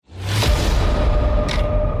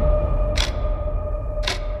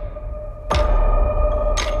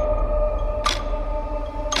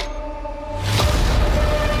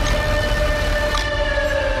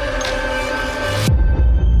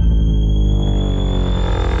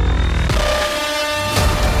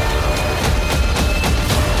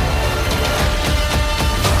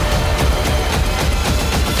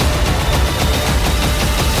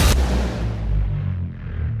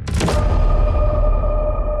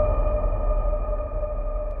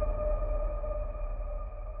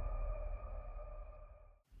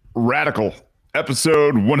Radical,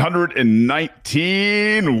 episode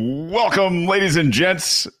 119. Welcome, ladies and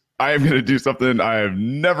gents. I am going to do something I have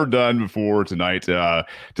never done before tonight. I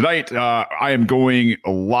am going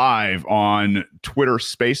live on Twitter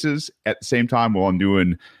Spaces at the same time while I'm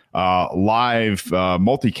doing live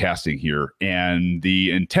multicasting here. And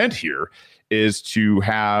the intent here is to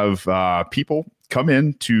have people come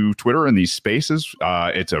in to Twitter in these spaces.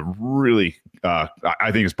 It's a really, I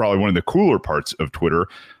think it's probably one of the cooler parts of Twitter,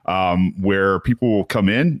 where people will come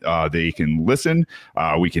in, they can listen,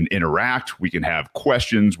 we can interact, we can have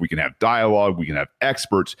questions, we can have dialogue, we can have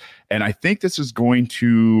experts. And I think this is going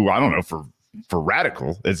to, I don't know, for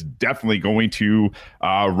Radical, it's definitely going to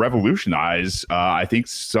revolutionize, I think,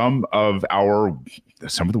 some of the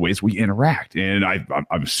ways we interact. And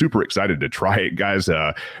I'm super excited to try it, guys.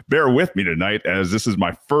 Bear with me tonight, as this is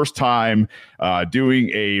my first time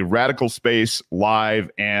doing a Radical Space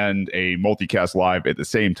live and a multicast live at the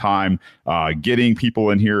same time, getting people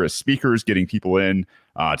in here as speakers, getting people in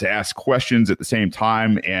to ask questions at the same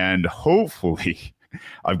time. And hopefully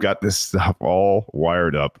I've got this stuff all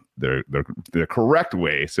wired up the correct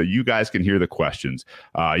way, so you guys can hear the questions.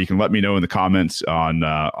 You can let me know in the comments on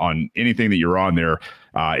anything that you're on there,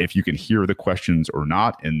 if you can hear the questions or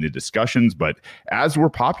not in the discussions. But as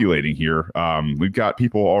we're populating here, we've got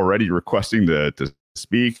people already requesting to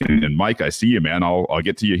speak. And Mike, I see you, man. I'll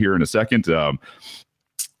get to you here in a second.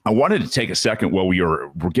 I wanted to take a second while we're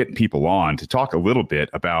getting people on to talk a little bit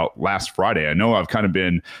about last Friday. I know I've kind of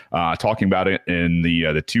been talking about it in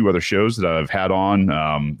the two other shows that I've had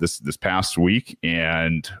on this past week,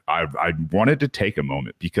 and I wanted to take a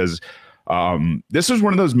moment because this is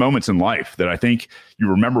one of those moments in life that I think you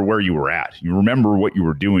remember where you were at. You remember what you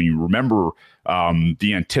were doing. You remember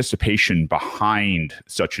the anticipation behind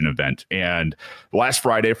such an event. And last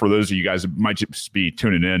Friday, for those of you guys that might just be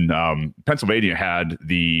tuning in, Pennsylvania had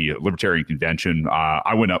the Libertarian Convention.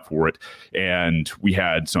 I went up for it, and we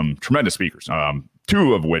had some tremendous speakers.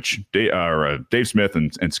 Two of which, Dave Smith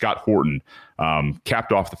and Scott Horton,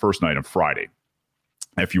 capped off the first night on Friday.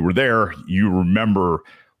 If you were there, you remember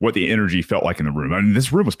what the energy felt like in the room. I mean,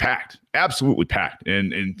 this room was packed, absolutely packed.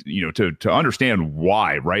 And you know, to understand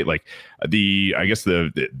why, right? Like I guess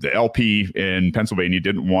the LP in Pennsylvania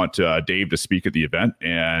didn't want Dave to speak at the event,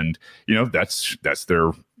 and you know, that's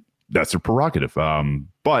their prerogative.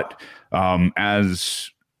 But as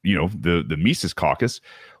you know, the Mises Caucus,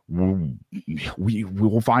 we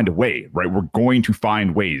will find a way, right? We're going to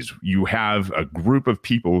find ways. You have a group of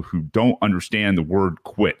people who don't understand the word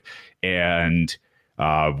quit, and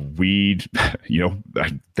thankfully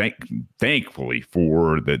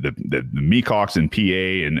for the Mecox and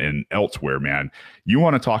PA and elsewhere, man, you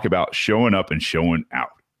want to talk about showing up and showing out.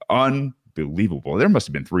 Unbelievable. There must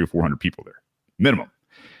have been 300 or 400 people there, minimum.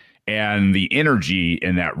 And the energy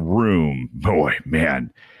in that room, boy,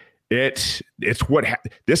 man, this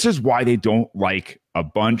is why they don't like a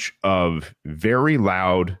bunch of very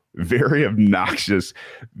loud, very obnoxious,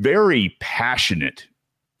 very passionate,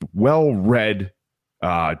 well-read,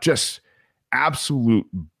 just absolute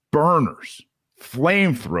burners,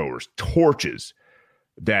 flamethrowers, torches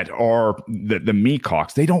that are the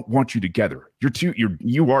Mecox. They don't want you together.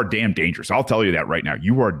 You are damn dangerous. I'll tell you that right now.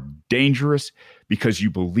 You are dangerous because you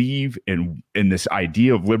believe in this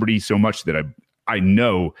idea of liberty so much that I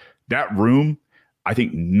know that room, I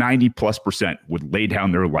think 90+% would lay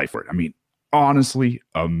down their life for it. I mean, honestly,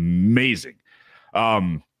 amazing.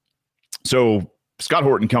 So Scott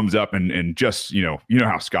Horton comes up and just, you know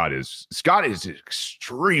how Scott is. Scott is an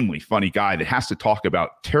extremely funny guy that has to talk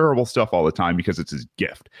about terrible stuff all the time because it's his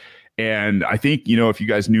gift. And I think, you know, if you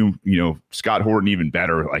guys knew, you know, Scott Horton even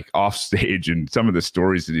better, like off stage and some of the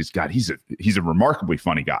stories that he's got, he's a remarkably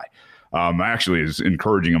funny guy. I actually is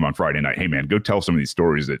encouraging him on Friday night. Hey man, go tell some of these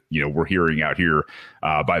stories that, you know, we're hearing out here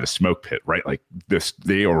by the smoke pit, right? Like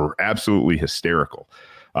they are absolutely hysterical.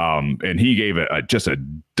 And he gave just a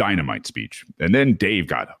dynamite speech. And then Dave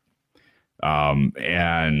got up.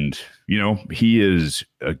 And, you know, he is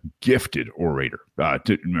a gifted orator.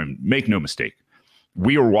 To make no mistake,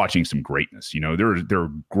 we are watching some greatness. You know, there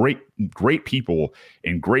are great people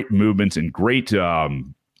and great movements and great, you know,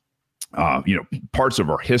 parts of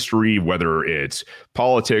our history, whether it's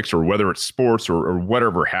politics or whether it's sports or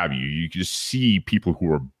whatever have you. You just see people who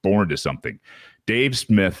are born to something. Dave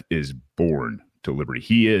Smith is born to liberty.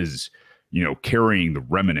 He is, you know, carrying the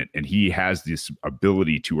remnant, and he has this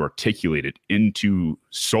ability to articulate it into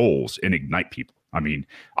souls and ignite people. I mean,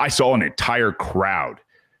 I saw an entire crowd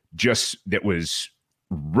just that was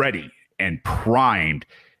ready and primed,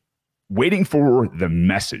 waiting for the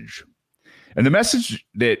message. And the message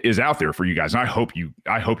that is out there for you guys, and I hope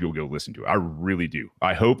you'll go listen to it. I really do.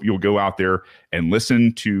 I hope you'll go out there and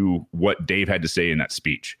listen to what Dave had to say in that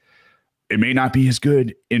speech. It may not be as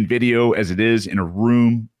good in video as it is in a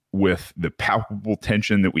room with the palpable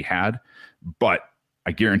tension that we had, but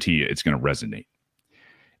I guarantee you it's going to resonate.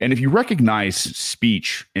 And if you recognize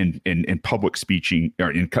speech in public speaking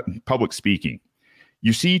or in public speaking,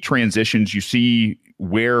 you see transitions, you see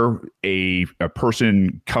where a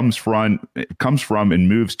person comes from and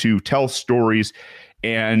moves to, tell stories.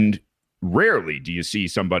 And rarely do you see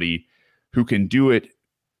somebody who can do it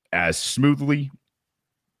as smoothly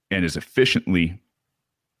and as efficiently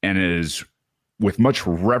and as with much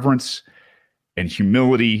reverence and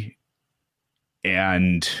humility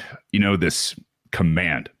and, this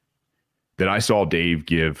command that I saw Dave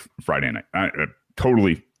give Friday night.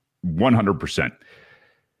 Totally 100%.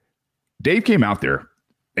 Dave came out there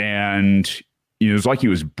and it was like he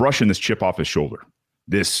was brushing this chip off his shoulder,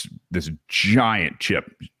 this giant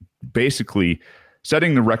chip, basically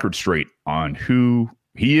setting the record straight on who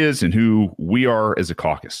he is and who we are as a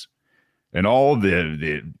caucus, and all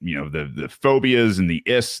the phobias and the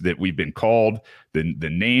ists that we've been called, the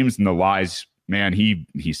names and the lies. Man, he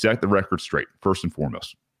set the record straight first and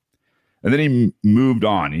foremost, and then he moved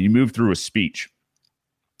on and he moved through a speech,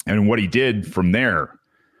 and what he did from there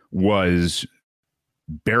was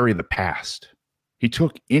bury the past. He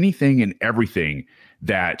took anything and everything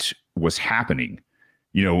that was happening,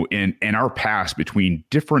 in our past between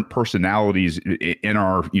different personalities in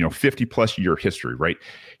our, 50 plus year history, right?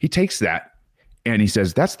 He takes that and he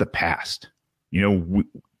says, that's the past.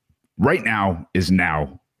 Right now is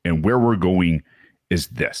now, and where we're going is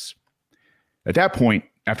this. At that point,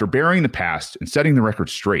 after burying the past and setting the record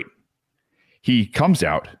straight, he comes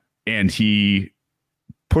out and he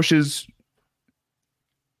pushes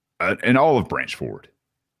an olive branch forward,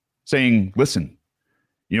 saying, listen,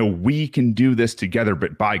 we can do this together,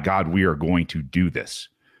 but by God, we are going to do this.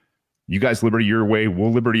 You guys liberty your way,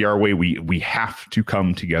 we'll liberty our way. We have to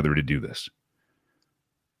come together to do this.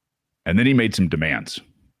 And then he made some demands.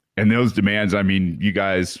 And those demands, you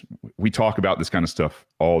guys, we talk about this kind of stuff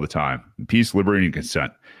all the time. Peace, liberty, and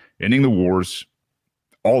consent. Ending the wars,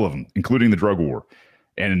 all of them, including the drug war.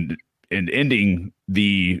 And ending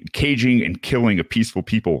the caging and killing of peaceful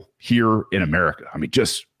people here in America.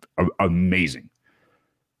 Just amazing.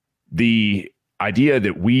 The idea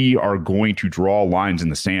that we are going to draw lines in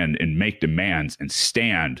the sand and make demands and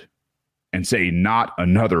stand and say not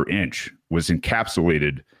another inch was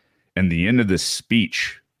encapsulated in the end of this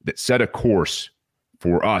speech that set a course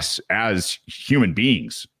for us as human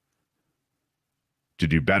beings to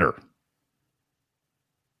do better.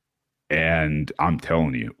 And I'm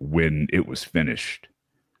telling you, when it was finished,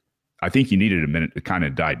 I think you needed a minute to kind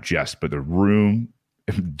of digest, but the room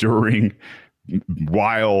during,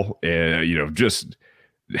 while, just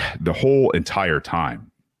the whole entire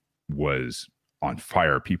time was on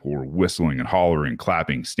fire. People were whistling and hollering,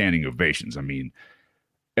 clapping, standing ovations.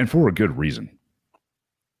 And for a good reason.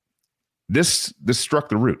 This struck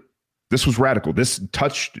the root. This was radical. This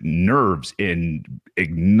touched nerves and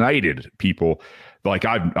ignited people like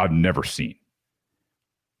I've never seen.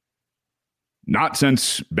 Not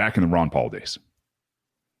since back in the Ron Paul days.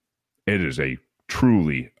 It is a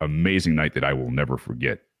truly amazing night that I will never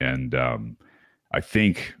forget. And I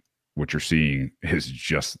think what you're seeing is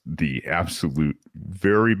just the absolute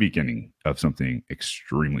very beginning of something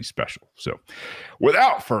extremely special. So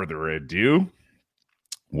without further ado,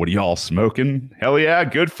 what are y'all smoking? Hell yeah,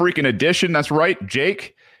 good freaking edition. That's right,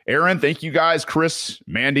 Jake, Aaron, thank you guys. Chris,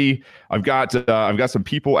 Mandy, I've got some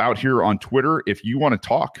people out here on Twitter. If you want to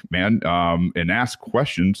talk, man, and ask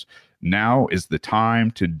questions, now is the time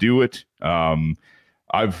to do it. I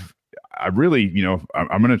really,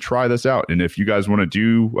 I'm going to try this out. And if you guys want to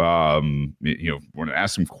do, want to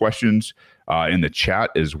ask some questions in the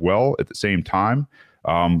chat as well at the same time,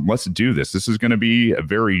 let's do this. This is going to be a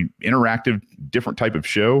very interactive, different type of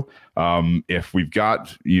show. If we've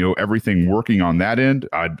got, everything working on that end,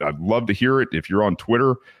 I'd love to hear it. If you're on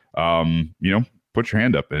Twitter, put your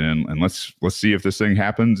hand up and let's see if this thing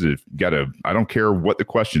happens. If I don't care what the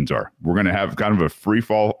questions are. We're going to have kind of a free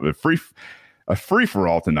for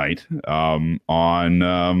all tonight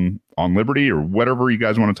on liberty or whatever you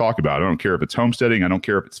guys want to talk about. I don't care if it's homesteading. I don't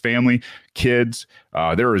care if it's family, kids.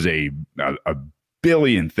 There is a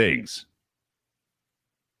billion things.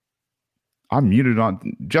 I'm muted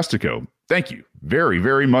on Justico. Thank you very,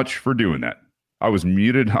 very much for doing that. I was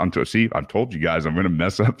muted on to see. I've told you guys I'm going to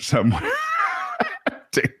mess up somewhere.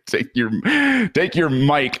 take your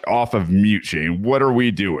mic off of mute, Shane. What are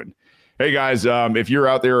we doing? Hey guys, if you're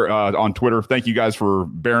out there on Twitter, thank you guys for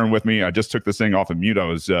bearing with me. I just took this thing off of mute. I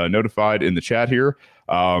was notified in the chat here,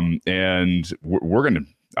 and we're gonna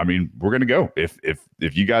go. If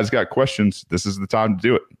you guys got questions, this is the time to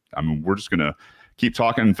do it. I mean, we're just gonna keep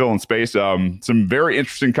talking and filling space. Some very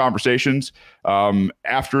interesting conversations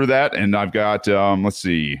after that, and I've got let's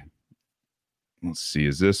see,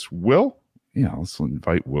 is this Will? Yeah, let's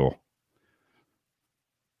invite Will.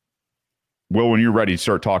 Will, when you're ready,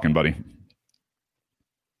 start talking, buddy.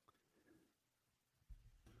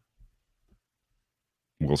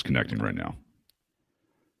 Will's connecting right now.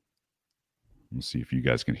 Let's see if you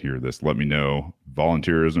guys can hear this. Let me know.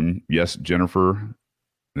 Volunteerism. Yes, Jennifer.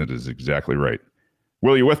 That is exactly right.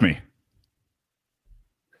 Will, you with me?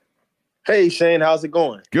 Hey, Shane. How's it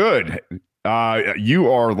going? Good.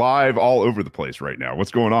 You are live all over the place right now.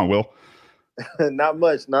 What's going on, Will? Not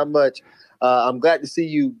much. I'm glad to see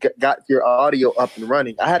you got your audio up and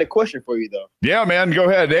running. I had a question for you, though. Yeah, man, go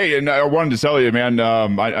ahead. Hey, and I wanted to tell you, man,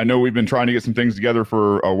 I know we've been trying to get some things together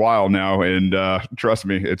for a while now, and trust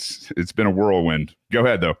me, it's been a whirlwind. Go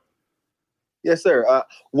ahead, though. Yes, sir.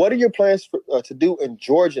 What are your plans to do in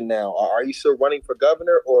Georgia now? Are you still running for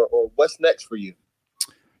governor, or what's next for you?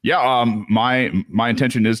 Yeah, my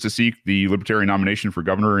intention is to seek the Libertarian nomination for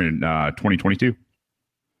governor in 2022.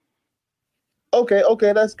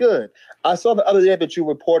 Okay, that's good. I saw the other day that you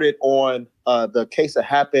reported on the case that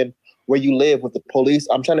happened where you live with the police.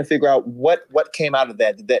 I'm trying to figure out what came out of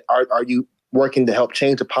that. Are you working to help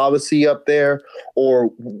change the policy up there, or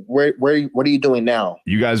what are you doing now?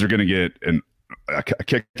 You guys are going to get a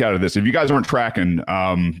kick out of this. If you guys aren't tracking,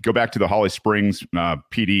 go back to the Holly Springs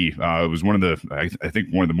PD. It was one of the, I think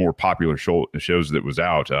one of the more popular shows that was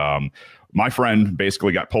out. My friend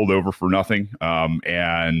basically got pulled over for nothing,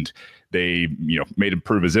 and they, made him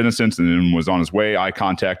prove his innocence and then was on his way. I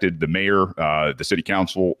contacted the mayor, the city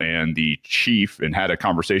council, and the chief, and had a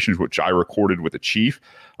conversation which I recorded with the chief,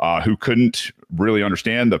 who couldn't really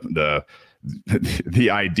understand the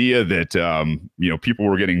idea that people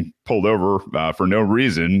were getting pulled over for no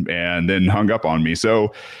reason and then hung up on me.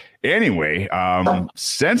 So anyway,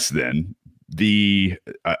 since then,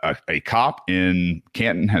 a cop in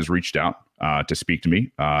Canton has reached out to speak to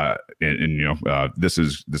me, this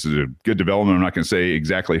is a good development. I'm not going to say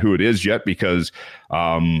exactly who it is yet because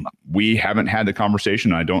we haven't had the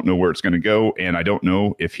conversation. I don't know where it's going to go, and I don't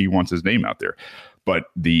know if he wants his name out there. But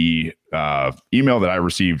the email that I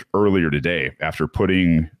received earlier today, after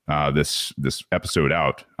putting this episode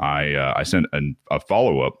out, I sent a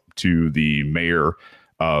follow up to the mayor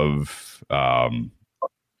of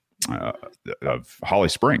Holly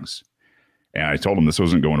Springs, and I told him this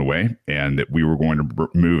wasn't going away, and that we were going to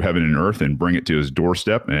move heaven and earth and bring it to his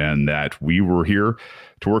doorstep, and that we were here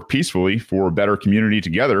to work peacefully for a better community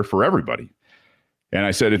together for everybody. And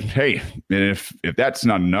I said, hey, and if that's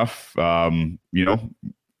not enough, we'll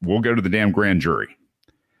go to the damn grand jury.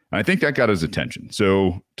 And I think that got his attention.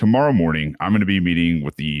 So tomorrow morning, I'm going to be meeting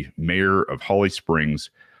with the mayor of Holly Springs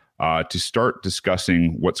to start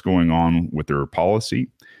discussing what's going on with their policy,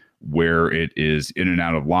 where it is in and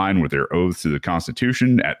out of line with their oaths to the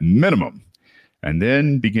Constitution at minimum, and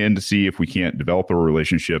then begin to see if we can't develop a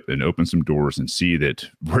relationship and open some doors and see that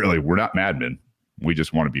really we're not madmen. We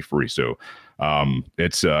just want to be free. So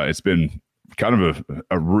it's been kind of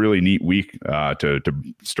a really neat week to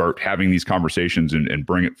start having these conversations and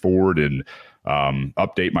bring it forward and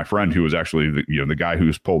update my friend who was actually the guy who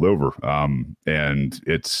was pulled over. And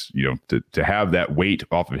it's, to have that weight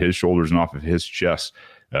off of his shoulders and off of his chest,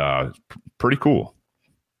 pretty cool.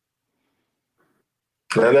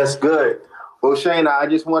 Man, that's good. Well, Shane, I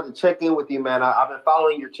just wanted to check in with you, man. I've been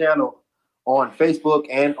following your channel on Facebook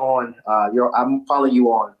and on I'm following you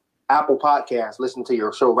on Apple Podcasts, listening to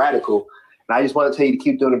your show Radical. And I just want to tell you to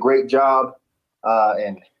keep doing a great job.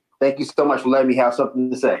 And thank you so much for letting me have something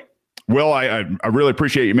to say. Well, I really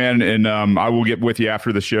appreciate you, man. And I will get with you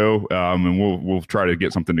after the show, and we'll try to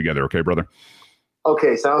get something together. Okay, brother?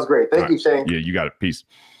 Okay, sounds great. Thank you, Shane. Yeah, you got it. Peace.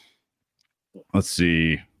 Let's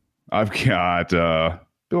see. I've got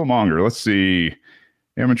Bill Monger. Let's see.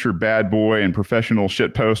 Amateur bad boy and professional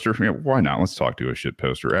shit poster. Yeah, why not? Let's talk to a shit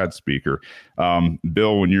poster. Ad speaker.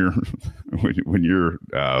 Bill, when your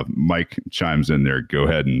mic chimes in there, go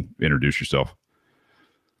ahead and introduce yourself.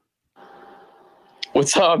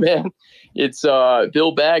 What's up, man? It's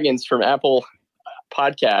Bill Baggins from Apple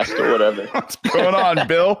Podcast or whatever. What's going on,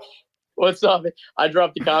 Bill? What's up? I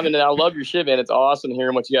dropped the comment and I love your shit, man. It's awesome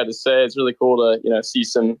hearing what you got to say. It's really cool to, see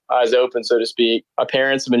some eyes open, so to speak. My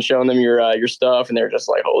parents have been showing them your stuff and they're just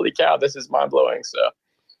like, holy cow, this is mind blowing. So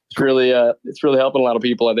it's really helping a lot of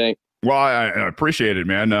people, I think. Well, I appreciate it,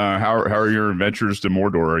 man. How are your adventures to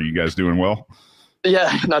Mordor? Are you guys doing well?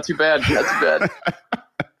 Yeah, not too bad. Not too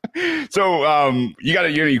bad. So, you got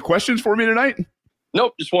any questions for me tonight?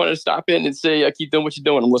 Nope. Just wanted to stop in and say, keep doing what you're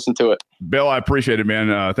doing and listen to it. Bill, I appreciate it,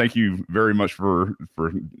 man. Thank you very much for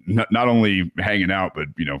not only hanging out, but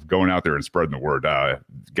going out there and spreading the word.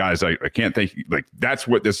 Guys, I can't thank you. Like, that's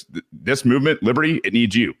what this movement, Liberty, it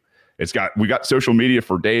needs you. We got social media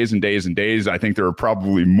for days and days and days. I think there are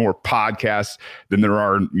probably more podcasts than there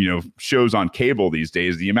are, shows on cable these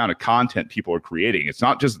days. The amount of content people are creating. It's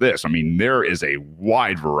not just this. I mean, there is a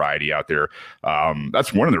wide variety out there.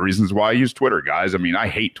 That's one of the reasons why I use Twitter, guys. I mean, I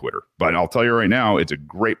hate Twitter, but I'll tell you right now, it's a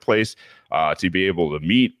great place to be able to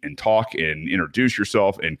meet and talk and introduce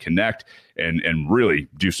yourself and connect and really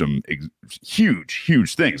do some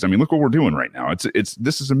huge things. I mean, look what we're doing right now.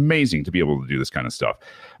 This is amazing to be able to do this kind of stuff.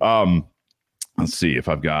 Let's see if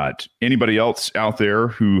I've got anybody else out there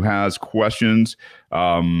who has questions.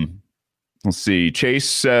 Let's see. Chase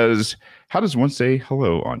says, how does one say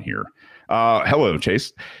hello on here? Hello,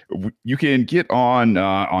 Chase. You can get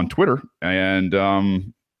on Twitter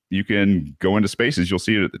and you can go into Spaces. You'll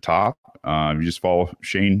see it at the top. You just follow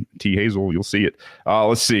Shane T. Hazel. You'll see it.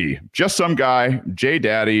 Let's see. Just some guy, J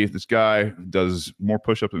Daddy. This guy does more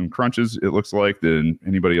push-ups and crunches, it looks like, than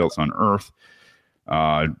anybody else on earth.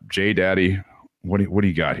 J Daddy, what do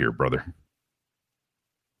you got here, brother?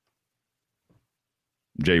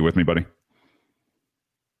 Jay, you with me, buddy?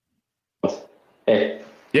 Hey.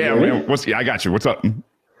 Yeah, man, I got you. What's up?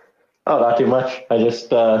 Oh, not too much. I just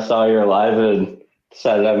saw you're live and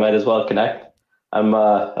decided I might as well connect. I'm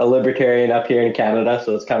a libertarian up here in Canada,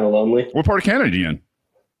 so it's kind of lonely. What part of Canada are you in?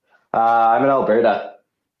 I'm in Alberta.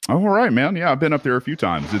 Oh, all right, man. Yeah, I've been up there a few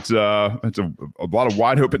times. It's a lot of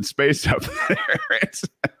wide open space up there.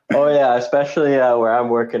 Oh yeah, especially where I'm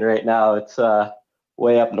working right now. It's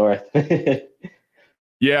way up north.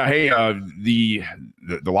 Yeah. Hey, the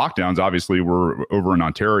lockdowns obviously were over in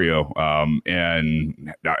Ontario,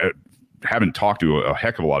 and I haven't talked to a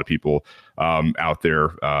heck of a lot of people out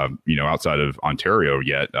there, outside of Ontario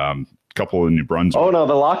yet. Couple in New Brunswick. Oh no,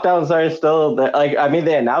 the lockdowns are still like. I mean,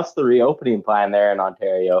 they announced the reopening plan there in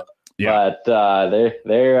Ontario, but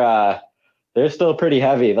they're still pretty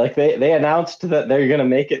heavy. Like they announced that they're going to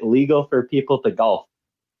make it legal for people to golf.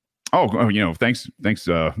 Oh, thanks,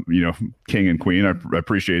 King and Queen. I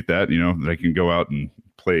appreciate that. They can go out and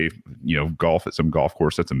play, golf at some golf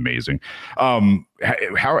course. That's amazing. How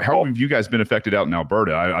have you guys been affected out in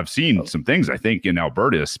Alberta? I've seen some things, I think, in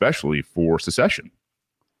Alberta, especially for secession.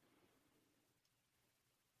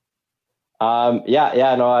 I've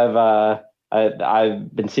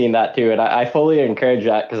been seeing that too, and I fully encourage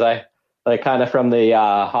that because I like kind of from the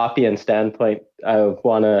Hoppian standpoint, I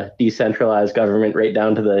want to decentralize government right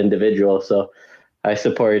down to the individual. So I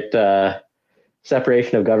support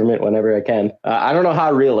separation of government whenever I can. I don't know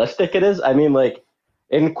how realistic it is. I mean, like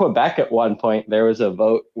in Quebec at one point, there was a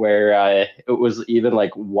vote where it was even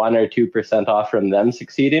like 1 or 2% off from them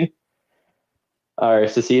seceding.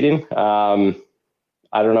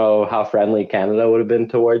 I don't know how friendly Canada would have been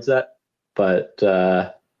towards that, but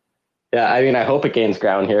yeah, I mean, I hope it gains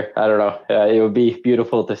ground here. I don't know. It would be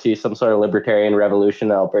beautiful to see some sort of libertarian revolution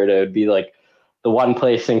in Alberta. It would be like the one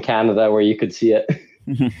place in Canada where you could see it.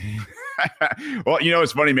 Well,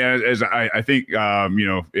 it's funny, man. As I think,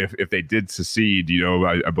 if they did secede,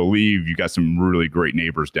 I believe you got some really great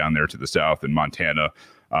neighbors down there to the south in Montana.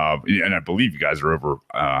 And I believe you guys are over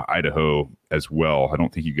Idaho as well. I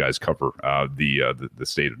don't think you guys cover the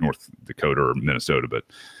state of North Dakota or Minnesota, but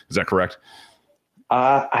is that correct?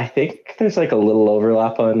 I think there's like a little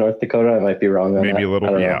overlap on North Dakota. I might be wrong on Maybe that. a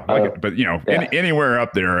little, yeah. But anywhere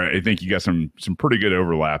up there, I think you got some pretty good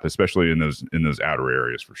overlap, especially in those outer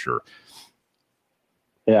areas for sure.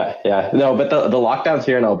 Yeah. No, but the lockdowns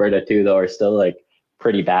here in Alberta too, though, are still like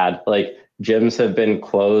pretty bad. Like gyms have been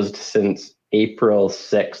closed since April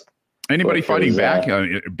 6th. Anybody fighting back?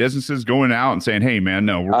 Businesses going out and saying, "Hey, man,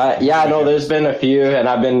 no." There's been a few, and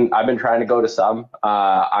I've been trying to go to some.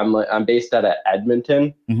 I'm based out of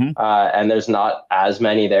Edmonton, and there's not as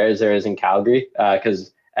many there as there is in Calgary,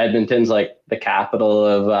 because Edmonton's like the capital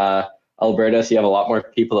of Alberta, so you have a lot more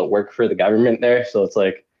people that work for the government there. So it's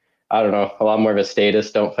like, I don't know, a lot more of a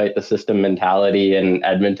status, don't fight the system mentality in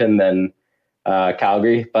Edmonton than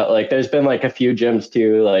Calgary. But like, there's been like a few gyms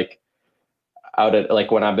too, like out at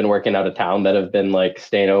like when I've been working out of town that have been like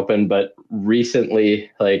staying open. But recently,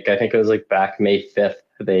 like I think it was like back May 5th,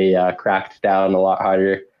 they cracked down a lot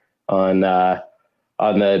harder on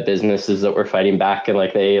on the businesses that were fighting back, and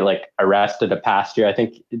like they like arrested a pastor. I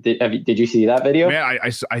think did you see that video? Man,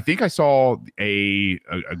 I think I saw a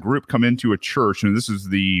group come into a church, and this is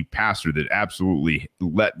the pastor that absolutely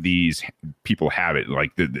let these people have it,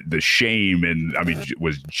 like the shame, and I mean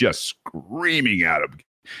was just screaming at him.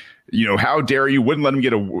 You know, how dare you? Wouldn't let him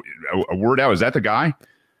get a word out. Is that the guy?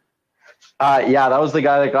 Yeah, that was the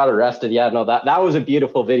guy that got arrested. Yeah, no, that was a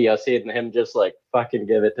beautiful video, seeing him just like fucking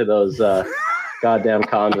give it to those goddamn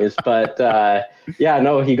commies. But yeah,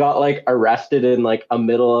 no, he got like arrested in like the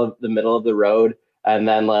middle of the road, and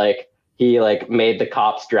then like he like made the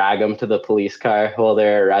cops drag him to the police car while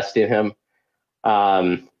they're arresting him.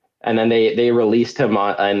 And then they released him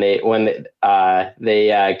on, and they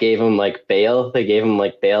gave him like bail. They gave him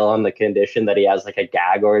like bail on the condition that he has like a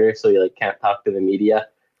gag order, so he like can't talk to the media.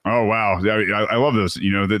 Oh, wow. I love those.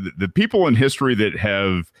 You know, the people in history that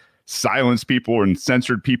have silenced people and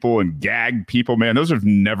censored people and gagged people, man, those have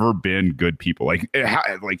never been good people. Like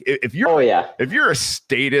if you're if you're a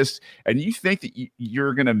statist and you think that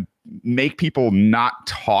you're going to make people not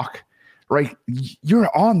talk, right, you're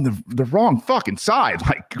on the wrong fucking side.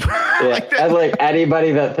 Like, yeah. Like and like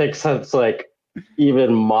anybody that thinks that's like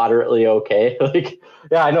even moderately okay, like,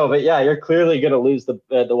 yeah, I know, but yeah, you're clearly going to lose the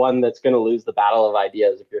one that's going to lose the battle of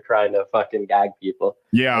ideas if you're trying to fucking gag people.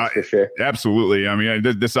 Yeah, that's for sure. Absolutely. I mean,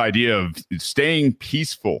 this idea of staying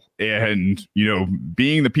peaceful and, you know,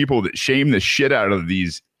 being the people that shame the shit out of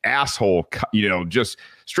these asshole, you know, just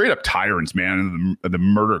straight up tyrants, man, and the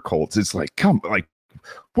murder cults. It's like,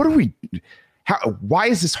 what are we? Why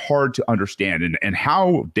is this hard to understand? And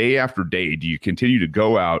how day after day do you continue to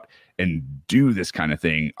go out and do this kind of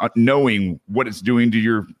thing, knowing what it's doing to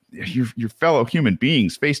your fellow human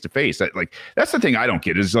beings face to face? Like, that's the thing I don't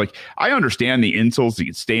get is like, I understand the insults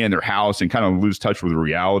that stay in their house and kind of lose touch with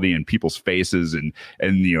reality and people's faces and,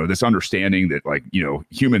 you know, this understanding that like, you know,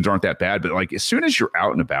 humans aren't that bad. But like, as soon as you're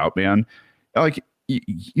out and about, man, like,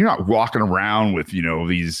 you're not walking around with, you know,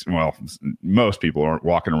 these, well, most people aren't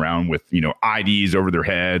walking around with, you know, IDs over their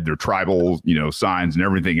head, their tribal, you know, signs and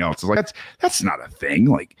everything else. It's like, that's not a thing.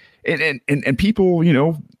 Like, and people, you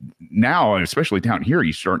know, now, and especially down here,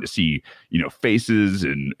 you're starting to see, you know, faces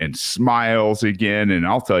and smiles again. And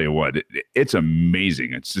I'll tell you what, it's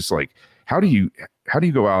amazing. It's just like, how do you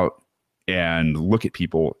go out and look at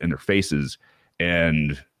people in their faces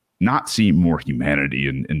and not see more humanity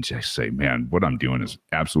and just say, man, what I'm doing is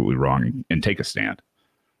absolutely wrong, and take a stand?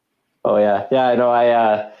 Oh yeah. Yeah, I know.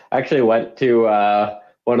 I actually went to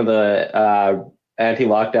one of the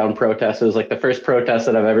anti-lockdown protests. It was like the first protest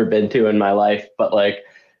that I've ever been to in my life, but like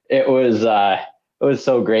it was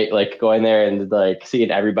so great, like going there and like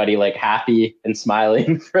seeing everybody like happy and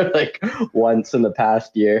smiling for like once in the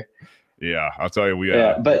past year. Yeah, I'll tell you,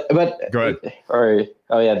 but go ahead.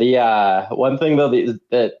 The one thing though,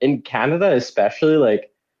 that in Canada especially,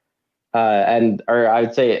 like or I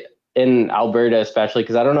would say in Alberta especially,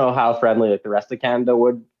 because I don't know how friendly like the rest of Canada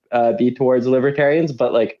would be towards libertarians,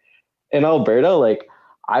 but like in Alberta, like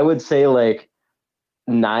I would say like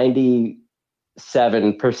 97%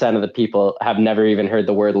 of the people have never even heard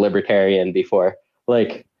the word libertarian before.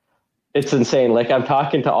 Like, it's insane. Like, I'm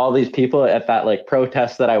talking to all these people at that like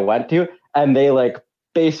protest that I went to, and they like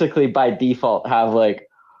basically by default have like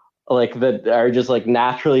that are just like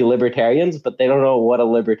naturally libertarians, but they don't know what a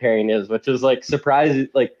libertarian is, which is like surprising.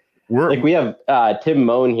 Like we have Tim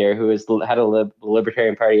Moan here, who is the head of the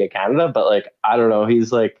Libertarian Party of Canada, but like I don't know,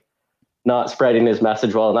 he's like not spreading his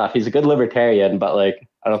message well enough. He's a good libertarian, but like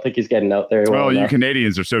I don't think he's getting out there. Well, you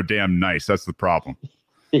Canadians are so damn nice. That's the problem.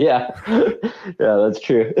 Yeah, yeah, that's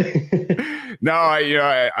true. No,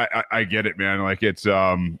 I get it, man. Like it's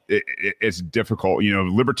difficult. You know,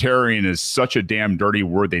 libertarian is such a damn dirty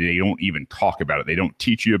word that they don't even talk about it. They don't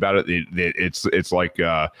teach you about it. It's like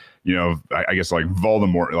you know, I guess like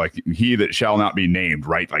Voldemort, like he that shall not be named,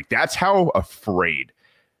 right? Like that's how afraid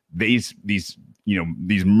these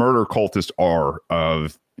murder cultists are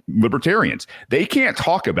of libertarians. They can't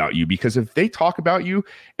talk about you, because if they talk about you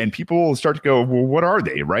and people start to go, well, what are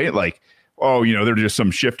they, right? Like, oh, you know, they're just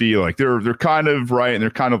some shifty, like they're kind of right and they're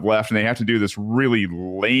kind of left, and they have to do this really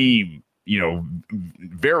lame, you know,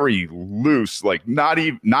 very loose, like not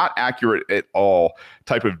accurate at all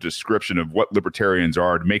type of description of what libertarians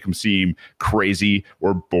are to make them seem crazy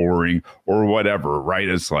or boring or whatever, right?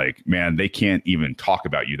 It's like, man, they can't even talk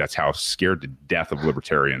about you. That's how scared to death of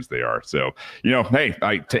libertarians they are. So, you know, hey,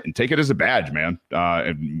 take it as a badge, man.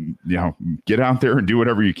 And, you know, get out there and do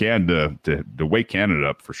whatever you can to wake Canada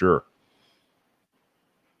up for sure.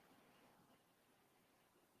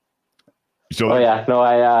 So, oh yeah, no,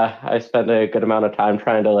 I spent a good amount of time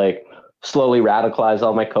trying to like slowly radicalize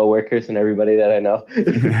all my coworkers and everybody that I know.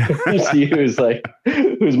 See whose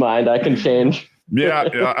mind I can change.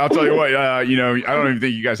 Yeah, I'll tell you what. You know, I don't even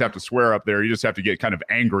think you guys have to swear up there. You just have to get kind of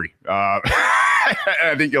angry.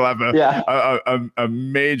 I think you'll have a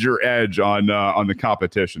major edge on the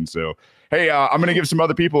competition. So, hey, I'm going to give some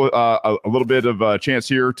other people a little bit of a chance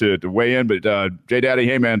here to weigh in. But J Daddy,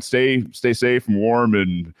 hey man, stay safe and warm,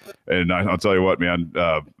 and I'll tell you what, man,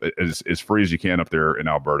 as free as you can up there in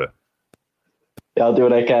Alberta. Yeah, I'll do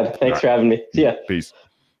what I can. Thanks for having me. See ya. Peace.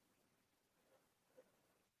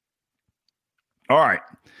 All right.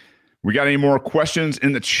 We got any more questions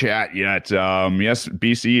in the chat yet? Yes,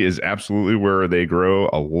 BC is absolutely where they grow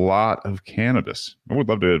a lot of cannabis. I would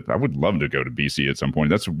love to go to BC at some point.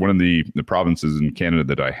 That's one of the provinces in Canada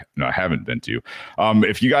that I haven't been to.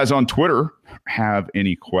 If you guys on Twitter have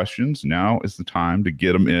any questions, now is the time to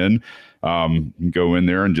get them in. You can go in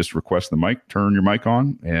there and just request the mic, turn your mic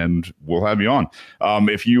on, and we'll have you on.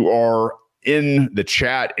 If you are in the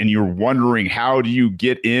chat and you're wondering how do you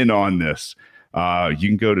get in on this, you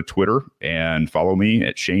can go to Twitter and follow me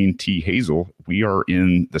at Shane T. Hazel. We are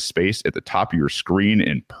in the space at the top of your screen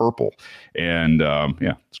in purple. And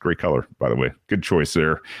yeah, it's a great color, by the way. Good choice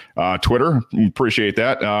there. Twitter, appreciate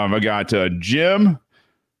that. I got Jim.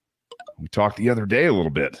 We talked the other day a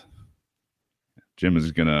little bit. Jim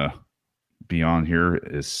is going to be on here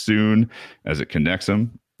as soon as it connects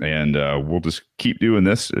him. And we'll just keep doing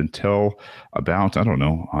this until about, I don't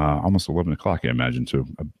know, almost 11 o'clock, I imagine. So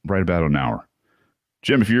right about an hour.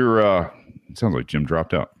 Jim, if you're, it sounds like Jim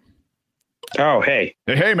dropped out. Oh, hey.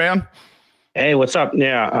 Hey, man. Hey, what's up?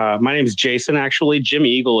 Yeah, my name is Jason, actually. Jim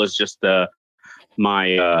Eagle is just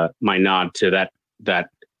my nod to that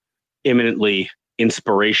imminently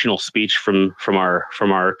inspirational speech from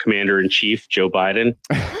our commander-in-chief, Joe Biden.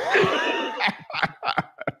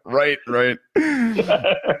 Right.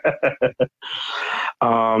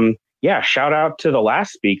 Yeah, shout out to the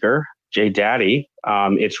last speaker, J Daddy.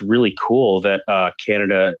 It's really cool that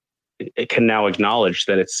Canada can now acknowledge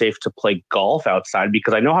that it's safe to play golf outside,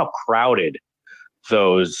 because I know how crowded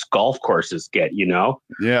those golf courses get, you know?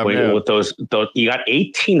 Yeah, with those you got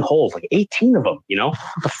 18 holes, like 18 of them, you know?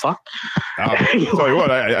 What the fuck? I'll tell you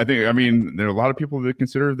what, I think, I mean, there are a lot of people that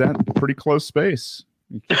consider that pretty close space.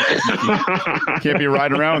 You can't be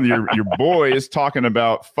riding around with your boys talking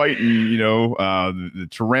about fighting, you know, the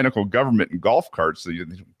tyrannical government in golf carts. So you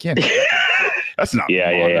can't. That's not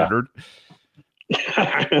monitored.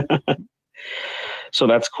 So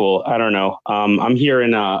that's cool. I don't know. I'm here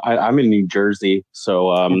in I'm in New Jersey. So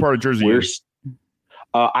what part of Jersey?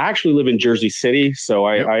 I actually live in Jersey City. So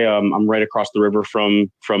I'm right across the river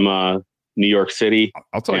from New York City.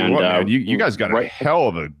 I'll tell you what, man, you guys got a hell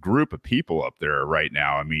of a group of people up there right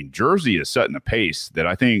now. I mean, Jersey is setting a pace that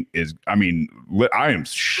I think is, I mean, I am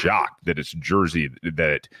shocked that it's Jersey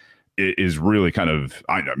that is really kind of,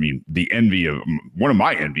 I mean, the envy of one of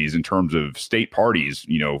my envies in terms of state parties,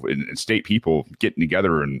 you know, and state people getting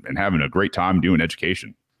together and having a great time doing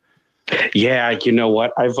education. Yeah, you know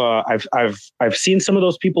what? I've seen some of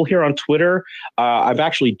those people here on Twitter. I've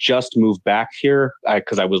actually just moved back here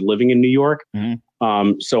because I was living in New York.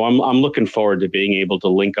 Mm-hmm. So I'm looking forward to being able to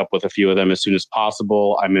link up with a few of them as soon as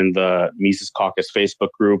possible. I'm in the Mises Caucus Facebook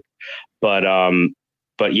group, but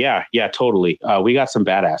yeah, totally. We got some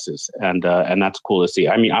badasses, and that's cool to see.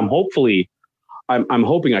 I mean, I'm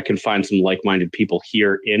hoping I can find some like-minded people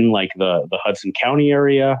here in like the Hudson County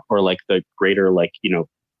area, or like the greater, like, you know,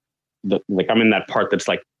 like I'm in that part that's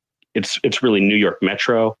like it's really New York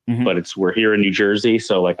Metro, mm-hmm. but we're here in New Jersey,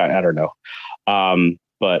 so like I don't know,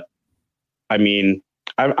 but I mean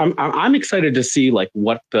I'm excited to see like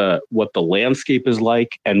what the landscape is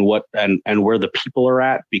like and what and where the people are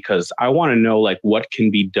at, because I want to know like what can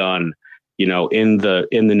be done, you know, in the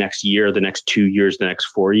next year, the next 2 years, the next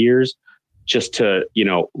 4 years, just to, you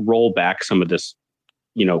know, roll back some of this,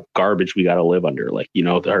 you know, garbage we got to live under, like, you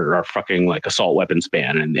know, our fucking like assault weapons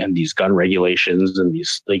ban and these gun regulations and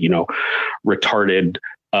these, you know, retarded,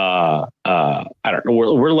 I don't know.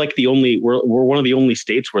 We're like we're one of the only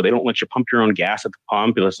states where they don't let you pump your own gas at the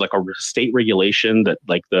pump. It's like a state regulation that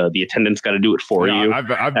like the attendant's got to do it for you. I've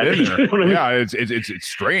been there. You know, yeah. It's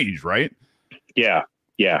strange, right? Yeah.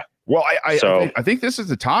 Well, I think this is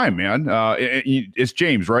the time, man. It's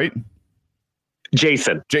James, right?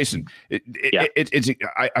 Jason.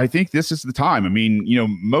 I think this is the time. I mean,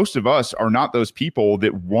 most of us are not those people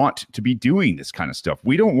that want to be doing this kind of stuff.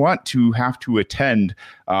 We don't want to have to attend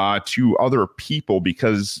to other people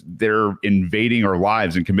because they're invading our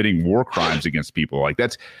lives and committing war crimes against people. Like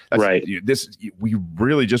that's right. We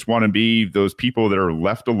really just want to be those people that are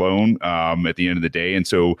left alone at the end of the day. And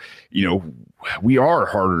so, we are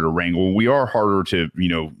harder to wrangle. We are harder to,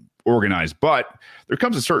 organize. But there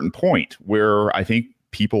comes a certain point where I think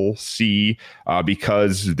people see,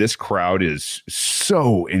 because this crowd is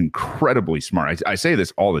so incredibly smart. I say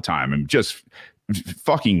this all the time. I'm just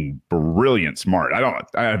fucking brilliant smart.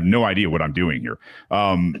 I have no idea what I'm doing here.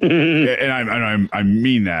 And I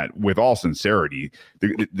mean that with all sincerity.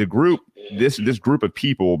 The group, this group of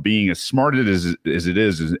people being as smart as it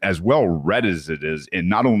is, as well read as it is in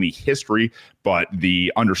not only history, but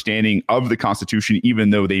the understanding of the Constitution,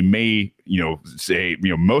 even though they may, say,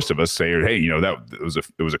 most of us say, hey, that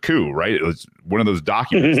it was a coup, right? It was one of those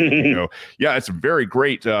documents, yeah, it's a very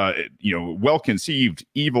great, well-conceived,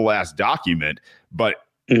 evil ass document, but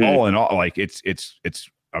all in all, like it's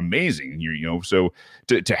amazing, so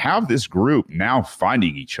to have this group now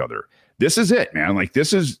finding each other, this is it, man. Like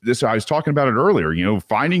this, I was talking about it earlier,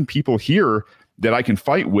 finding people here that I can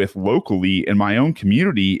fight with locally in my own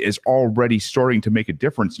community is already starting to make a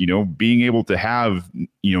difference, being able to have,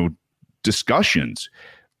 discussions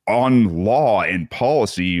on law and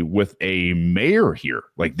policy with a mayor here.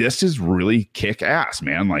 Like this is really kick ass,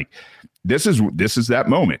 man. Like this is that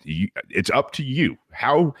moment. It's up to you.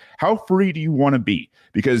 How free do you want to be?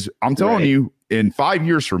 Because I'm telling you, in 5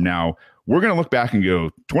 years from now, we're going to look back and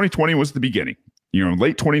go, 2020 was the beginning,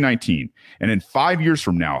 late 2019. And in 5 years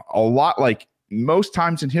from now, a lot like most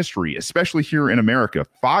times in history, especially here in America,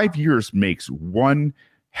 5 years makes one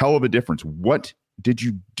hell of a difference. What did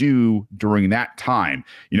you do during that time?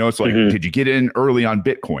 It's like, did you get in early on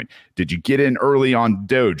Bitcoin? Did you get in early on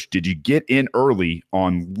Doge? Did you get in early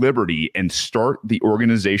on Liberty and start the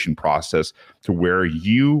organization process to where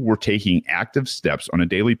you were taking active steps on a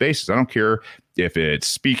daily basis? I don't care if it's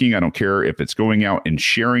speaking. I don't care if it's going out and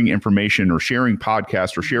sharing information or sharing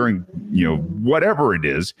podcasts or sharing, whatever it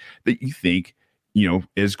is that you think,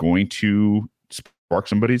 is going to spark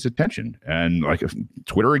somebody's attention. And like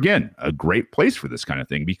Twitter, again, a great place for this kind of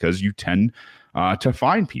thing because you tend to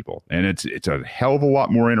find people, and it's a hell of a lot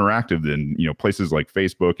more interactive than places like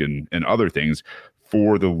Facebook and other things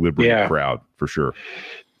for the liberty crowd, for sure.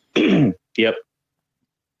 Yep.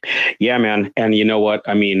 Yeah, man. And you know what?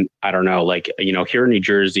 I mean, I don't know, like, here in New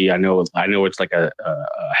Jersey, I know it's like a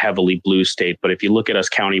heavily blue state, but if you look at us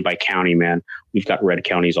county by county, man, we've got red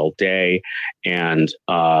counties all day. And,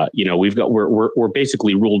 we're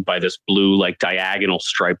basically ruled by this blue, like diagonal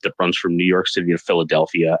stripe that runs from New York City to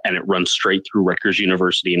Philadelphia, and it runs straight through Rutgers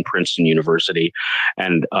University and Princeton University.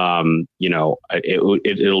 And,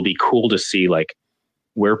 it'll be cool to see like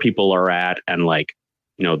where people are at, and like,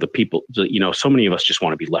 the people, so many of us just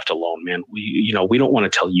want to be left alone, man. We don't want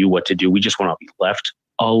to tell you what to do. We just want to be left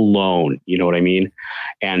alone. You know what I mean?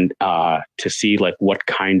 And to see like what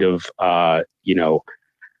kind of,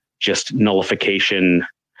 just nullification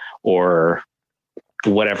or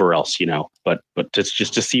whatever else, but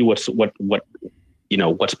just to see what's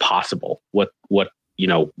possible, what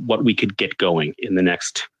we could get going in the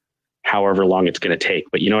next however long it's going to take.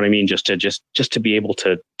 But you know what I mean? Just to be able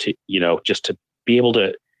to be able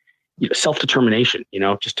to self-determination,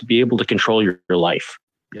 just to be able to control your life.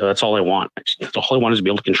 That's all I want. That's all I want, is to be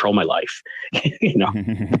able to control my life. Yeah.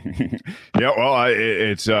 Well,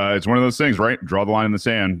 it's one of those things, right? Draw the line in the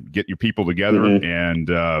sand, get your people together and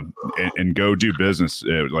go do business.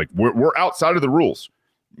 Like we're outside of the rules.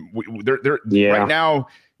 They're right now,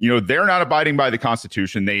 they're not abiding by the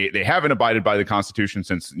Constitution. They haven't abided by the Constitution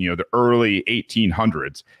since, the early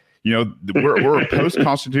 1800s. We're a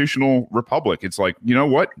post-constitutional republic. It's like, you know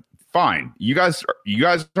what? Fine. You guys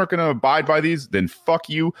aren't going to abide by these, then fuck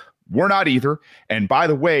you. We're not either. And by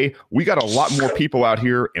the way, we got a lot more people out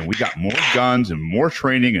here, and we got more guns and more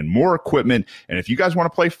training and more equipment. And if you guys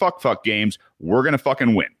want to play fuck games, we're going to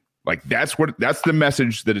fucking win. Like that's the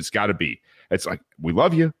message that it's got to be. It's like, we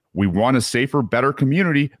love you. We want a safer, better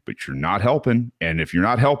community, but you're not helping. And if you're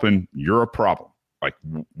not helping, you're a problem. Like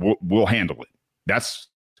we'll handle it.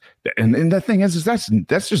 And the thing is that's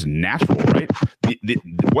just natural, right?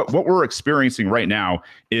 What we're experiencing right now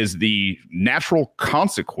is the natural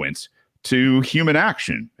consequence to human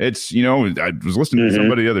action. It's, I was listening to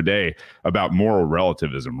somebody the other day about moral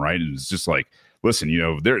relativism, right? And it's just like, listen,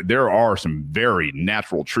 there are some very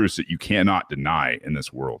natural truths that you cannot deny in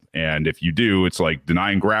this world. And if you do, it's like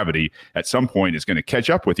denying gravity. At some point, it's going to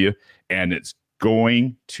catch up with you, and it's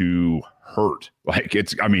going to hurt. Like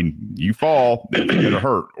you fall, it's going to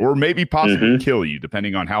hurt, or maybe possibly kill you,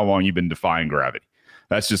 depending on how long you've been defying gravity.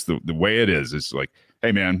 That's just the way it is. It's like,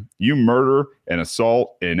 hey man, you murder and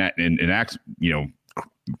assault and act,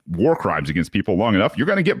 war crimes against people long enough, you're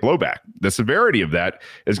going to get blowback. The severity of that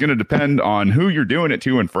is going to depend on who you're doing it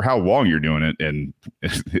to and for how long you're doing it. And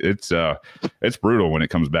it's brutal when it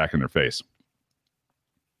comes back in their face.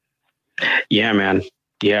 Yeah, man.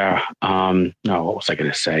 Yeah. No, what was I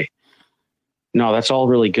going to say? No, that's all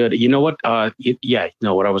really good. You know what?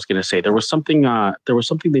 What I was going to say, there was something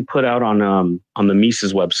they put out on the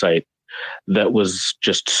Mises website that was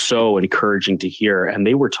just so encouraging to hear. And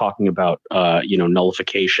they were talking about,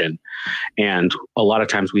 nullification. And a lot of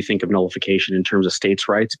times we think of nullification in terms of states'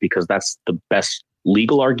 rights because that's the best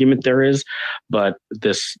legal argument there is. But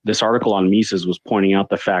this article on Mises was pointing out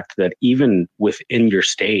the fact that even within your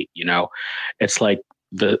state, it's like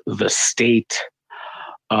the state,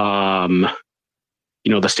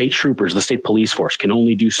 the state troopers, the state police force can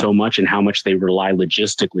only do so much and how much they rely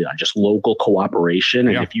logistically on just local cooperation.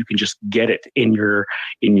 And if you can just get it in your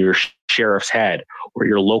sheriff's head or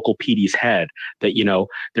your local PD's head that,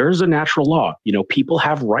 there is a natural law, people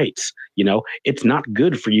have rights, it's not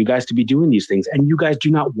good for you guys to be doing these things. And you guys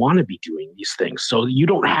do not want to be doing these things. So you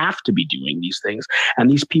don't have to be doing these things. And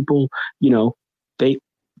these people, they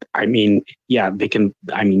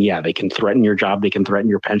can threaten your job, they can threaten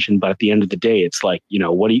your pension, but at the end of the day, it's like,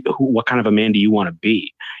 what kind of a man do you want to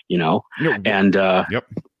be, And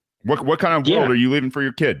what kind of world are you leaving for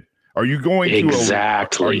your kid? Are you going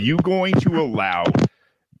to allow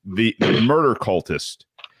the murder cultist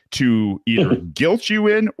to either guilt you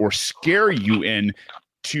in or scare you in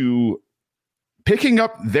to picking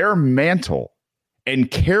up their mantle and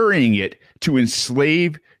carrying it to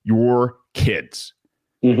enslave your kids?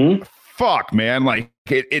 Fuck, man. Like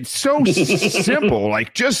it's so simple.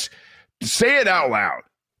 Like just say it out loud.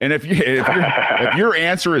 And if your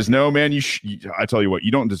answer is no, man, I tell you what,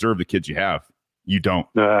 you don't deserve the kids you have. You don't.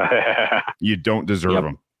 You don't deserve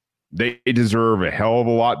them. They deserve a hell of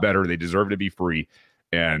a lot better. They deserve to be free,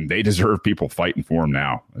 and they deserve people fighting for them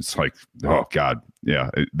now. It's like, oh God, yeah.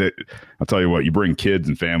 I'll tell you what, you bring kids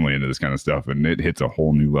and family into this kind of stuff, and it hits a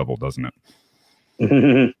whole new level, doesn't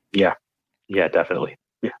it? Yeah, definitely.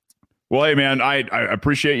 Well, hey man, I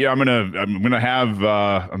appreciate you. I'm gonna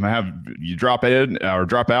have you drop in or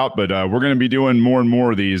drop out, but we're gonna be doing more and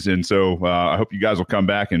more of these, and so I hope you guys will come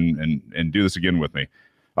back and do this again with me.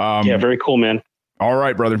 Very cool, man. All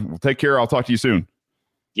right, brother. Well, take care. I'll talk to you soon.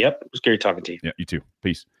 Yep, it was great talking to you. Yeah, you too.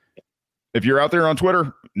 Peace. If you're out there on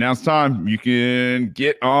Twitter, now's the time. You can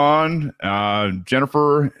get on.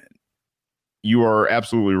 Jennifer, you are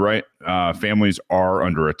absolutely right. Families are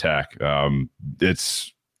under attack.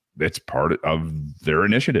 It's part of their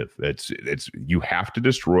initiative. It's you have to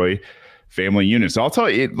destroy family units. I'll tell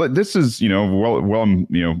you, this is, while I'm,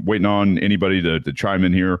 waiting on anybody to chime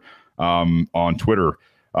in here on Twitter.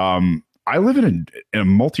 I live in a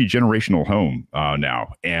multi-generational home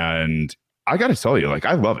now, and I got to tell you, like,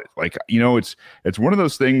 I love it. Like, it's one of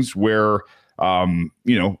those things where,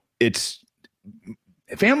 it's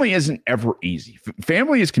family isn't ever easy.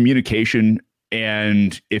 Family is communication.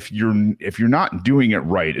 And if you're not doing it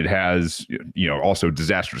right, it has, also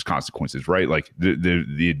disastrous consequences, right? Like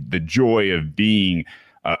the joy of being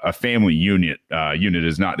a family unit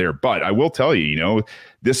is not there. But I will tell you,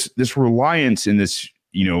 this reliance and this,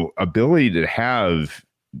 ability to have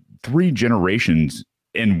 3 generations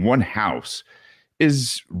in one house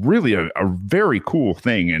is really a very cool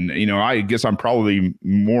thing. And, I guess I'm probably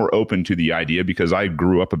more open to the idea because I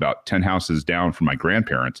grew up about 10 houses down from my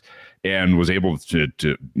grandparents and was able to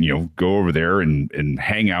go over there and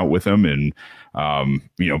hang out with them and,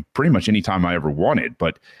 pretty much anytime I ever wanted.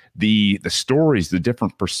 But the stories, the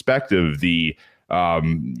different perspective, the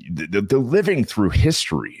living through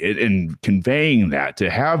history and conveying that, to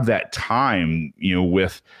have that time,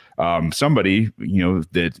 with somebody,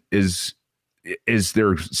 that is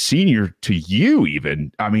their senior to you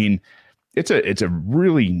even. I mean, it's a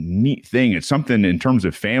really neat thing. It's something in terms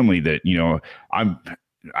of family that,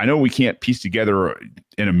 I know we can't piece together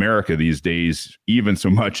in America these days, even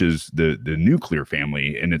so much as the nuclear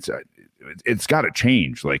family. And it's got to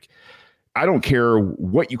change. Like, I don't care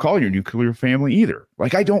what you call your nuclear family either.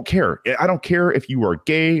 Like, I don't care. I don't care if you are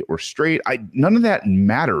gay or straight. None of that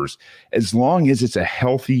matters as long as it's a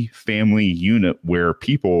healthy family unit where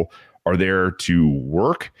people are there to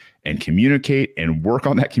work and communicate and work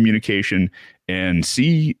on that communication and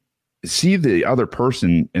see the other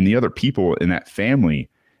person and the other people in that family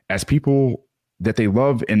as people that they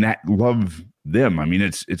love and that love them. I mean,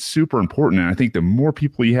 it's super important. And I think the more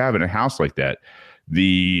people you have in a house like that,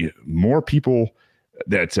 the more people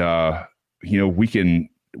that we can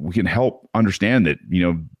help understand that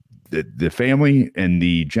the family and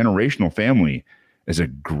the generational family is a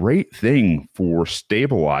great thing for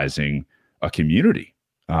stabilizing a community.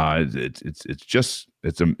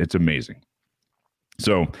 It's amazing.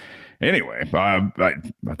 So anyway, I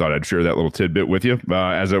thought I'd share that little tidbit with you.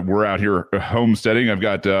 As we're out here homesteading, I've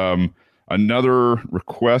got another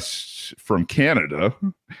request from Canada.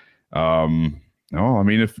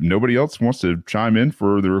 If nobody else wants to chime in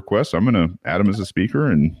for the request, I'm going to add him as a speaker,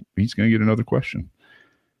 and he's going to get another question.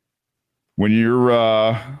 When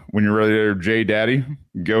you're ready there, Jay Daddy,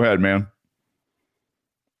 go ahead, man.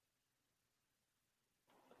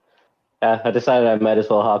 Yeah, I decided I might as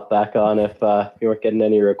well hop back on if you weren't getting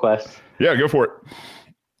any requests. Yeah, go for it.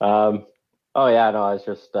 I was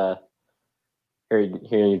just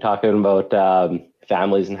hearing you talking about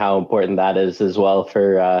families and how important that is as well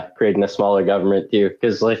for creating a smaller government too.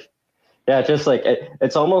 Because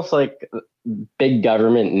it's almost like big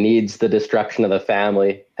government needs the destruction of the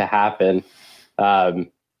family to happen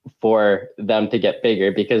for them to get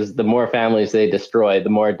bigger. Because the more families they destroy, the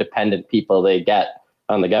more dependent people they get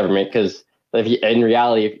on the government. Because in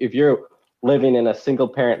reality, if you're living in a single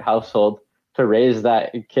parent household, to raise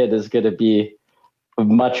that kid is going to be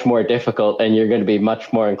much more difficult, and you're going to be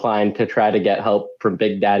much more inclined to try to get help from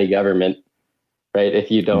big daddy government, right?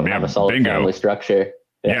 If you don't have a solid family structure.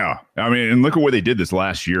 Yeah. And look at what they did this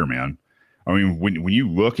last year, man. When you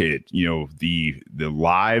look at, the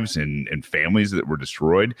lives and families that were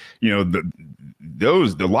destroyed,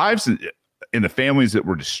 the lives and the families that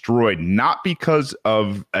were destroyed, not because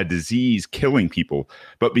of a disease killing people,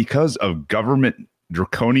 but because of government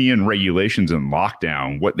draconian regulations and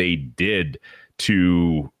lockdown, what they did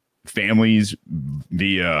to families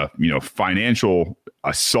via, financial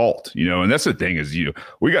assault, and that's the thing is,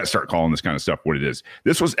 we got to start calling this kind of stuff what it is.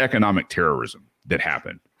 This was economic terrorism that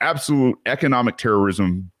happened. Absolute economic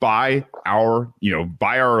terrorism by our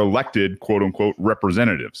elected, quote unquote,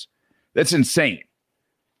 representatives. That's insane.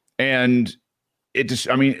 And it just,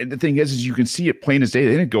 the thing is you can see it plain as day.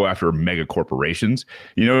 They didn't go after mega corporations,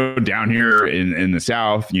 down here in the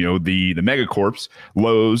South, the megacorps,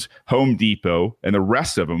 Lowe's, Home Depot, and the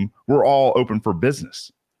rest of them were all open for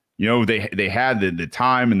business. They had the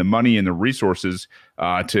time and the money and the resources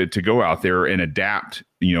to go out there and adapt,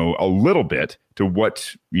 a little bit to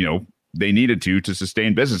what, they needed to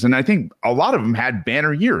sustain business. And I think a lot of them had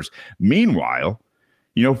banner years. Meanwhile,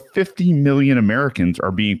 50 million Americans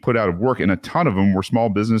are being put out of work, and a ton of them were small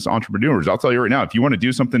business entrepreneurs. I'll tell you right now, if you want to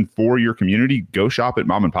do something for your community, go shop at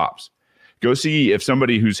mom and pops. Go see if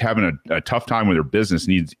somebody who's having a tough time with their business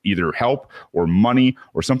needs either help or money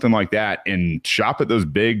or something like that, and shop at those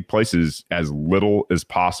big places as little as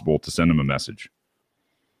possible to send them a message.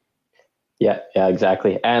 Yeah,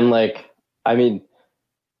 exactly. And a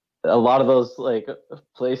lot of those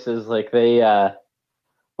places, they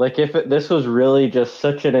if this was really just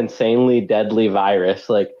such an insanely deadly virus,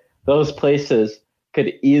 those places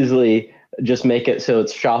could easily just make it so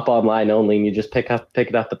it's shop online only, and you just pick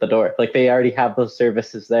it up at the door. They already have those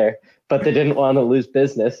services there, but they didn't want to lose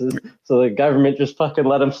businesses, so the government just fucking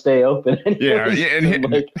let them stay open. And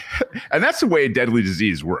that's the way a deadly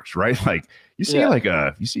disease works, right? You see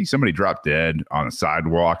you see somebody drop dead on a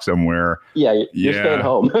sidewalk somewhere. Yeah, you're staying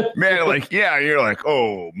home. Man, you're like,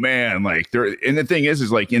 oh man, and the thing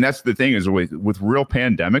is and that's the thing is with real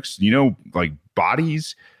pandemics,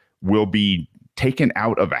 bodies will be taken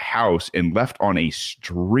out of a house and left on a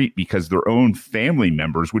street because their own family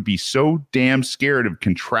members would be so damn scared of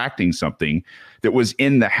contracting something that was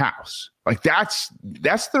in the house. That's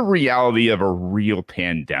the reality of a real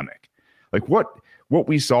pandemic. What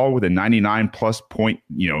we saw with a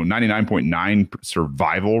 99.9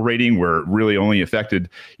 survival rating, where it really only affected,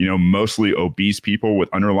 mostly obese people with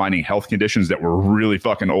underlying health conditions that were really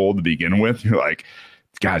fucking old to begin with. You're like,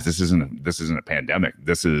 guys, this isn't a pandemic.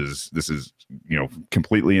 This is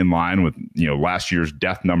completely in line with last year's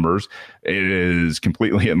death numbers. It is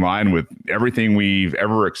completely in line with everything we've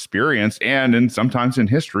ever experienced, and sometimes in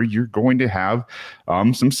history, you're going to have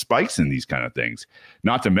some spikes in these kind of things.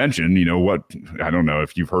 Not to mention, what, I don't know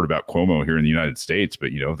if you've heard about Cuomo here in the United States,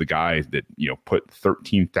 but the guy that put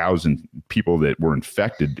 13,000 people that were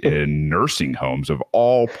infected in nursing homes of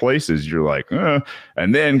all places. You're like,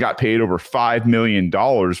 and then got paid over $5 million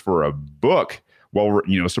for a book while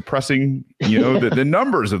we're suppressing the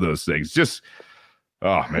numbers of those things. Just,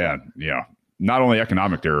 oh man, yeah. Not only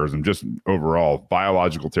economic terrorism, just overall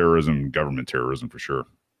biological terrorism, government terrorism for sure.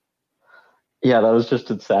 Yeah, that was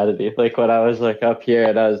just insanity. When I was up here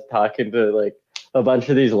and I was talking to a bunch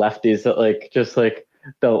of these lefties that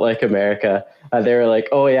don't like America. They were like,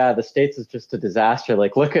 "Oh yeah, the States is just a disaster.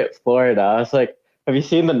 Like, look at Florida." I was like, "Have you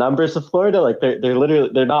seen the numbers of Florida? Like,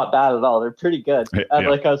 they're not bad at all. They're pretty good." And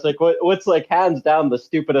like, I was like, "What's like hands down the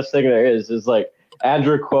stupidest thing there is like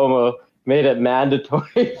Andrew Cuomo made it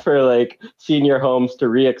mandatory for like senior homes to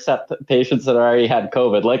reaccept patients that already had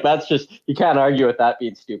COVID. Like that's just, you can't argue with that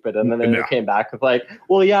being stupid." And then they came back with like,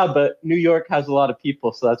 "Well, yeah, but New York has a lot of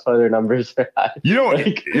people, so that's why their numbers are high." You know,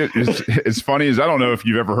 like, it's funny is I don't know if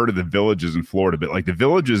you've ever heard of the Villages in Florida, but like the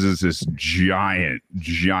Villages is this giant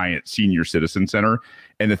senior citizen center.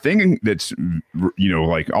 And the thing that's, you know,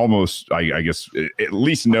 like almost, I guess, at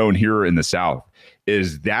least known here in the South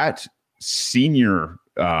is that senior,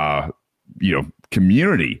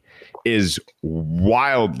 community is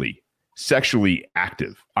wildly sexually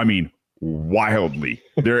active. I mean, wildly.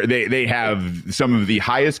 They have some of the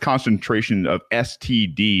highest concentration of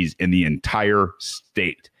STDs in the entire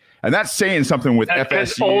state. And that's saying something with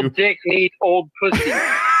FSU. Old dick need old pussy.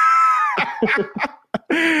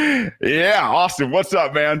 Yeah, Austin, what's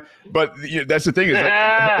up, man? But that's the thing is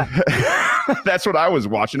that's what I was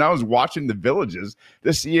watching. I was watching the Villages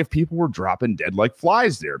to see if people were dropping dead like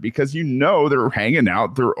flies there because they're hanging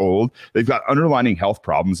out, they're old, they've got underlying health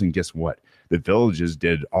problems, and guess what? The Villages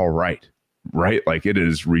did all right. Right? Like it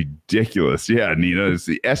is ridiculous. Yeah, Nina, it's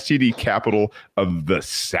the STD capital of the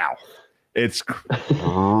South. It's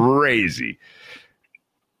crazy.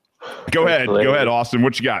 Go ahead, Austin.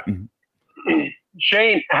 What you got?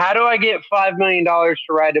 Shane, how do I get $5 million to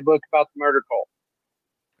write a book about the murder cult?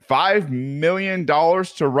 $5 million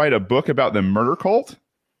to write a book about the murder cult?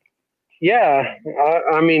 Yeah,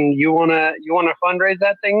 I mean, you wanna fundraise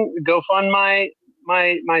that thing? Go fund my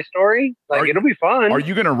story. Like it'll be fun. Are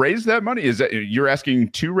you going to raise that money? Is that you're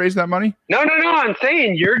asking to raise that money? No. I'm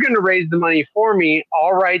saying you're going to raise the money for me.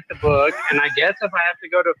 I'll write the book, and I guess if I have to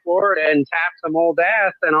go to Florida and tap some old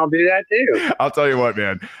ass, then I'll do that too. I'll tell you what,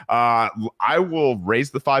 man. I will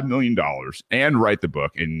raise the $5 million and write the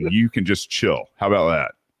book, and you can just chill. How about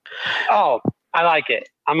that? Oh, I like it.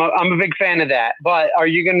 I'm a big fan of that. But are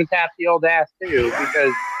you going to tap the old ass too?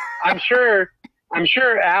 Because I'm sure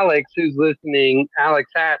Alex, who's listening,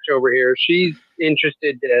 Alex Hatch over here, she's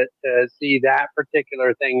interested to see that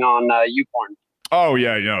particular thing on YouPorn. Oh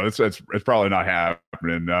yeah, it's probably not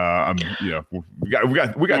happening. We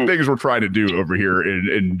got things we're trying to do over here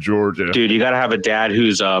in Georgia. Dude, you got to have a dad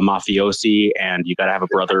who's a mafiosi, and you got to have a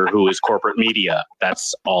brother who is corporate media.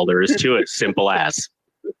 That's all there is to it. Simple as.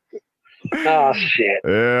 Oh shit!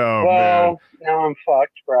 Yeah, well, man. Now I'm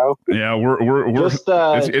fucked, bro. Yeah, we're just,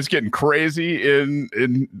 it's getting crazy in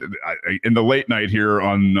the late night here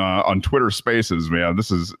on Twitter Spaces, man.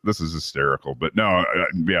 This is hysterical. But no,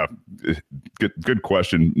 good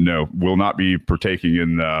question. No, will not be partaking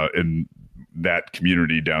in that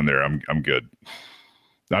community down there. I'm good.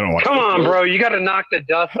 I don't like. Come on, bro! You got to knock the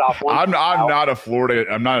dust off. I'm not a Florida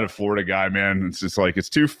guy, man. It's just like it's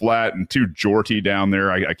too flat and too jorty down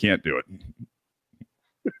there. I can't do it.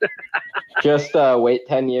 Just wait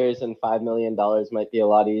 10 years and $5 million might be a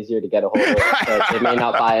lot easier to get a hold of. But they may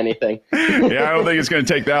not buy anything. Yeah, I don't think it's going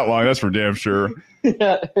to take that long. That's for damn sure.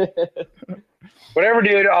 Whatever,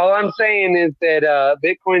 dude. All I'm saying is that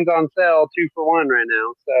Bitcoin's on sale 2 for 1 right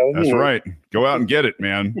now. So that's right. Go out and get it,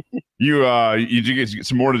 man. Did you get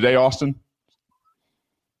some more today, Austin?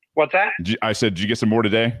 What's that? I said, did you get some more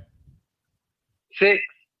today?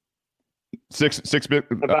 6 bit.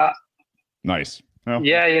 About. Nice. Well,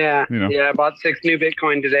 yeah. Yeah, I bought 6 new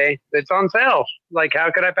Bitcoin today. It's on sale. Like,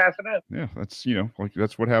 how could I pass it up? Yeah, that's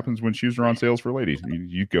that's what happens when shoes are on sales for ladies.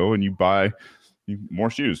 You go and you buy more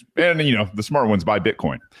shoes, and the smart ones buy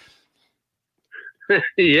Bitcoin.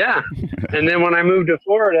 Yeah, and then when I moved to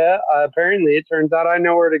Florida, apparently it turns out I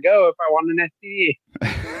know where to go if I want an STD.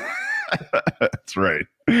 That's right.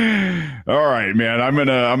 All right, man. I'm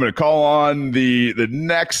gonna call on the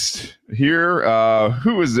next here.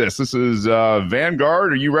 Who is this? This is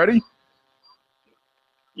Vanguard. Are you ready?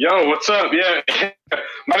 Yo, what's up? Yeah,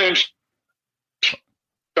 my name's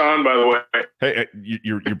Sean, by the way. Hey,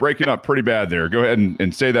 you're breaking up pretty bad there. Go ahead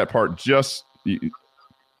and say that part.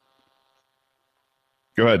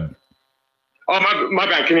 Go ahead. Oh, my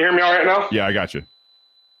bad. Can you hear me all right now? Yeah, I got you.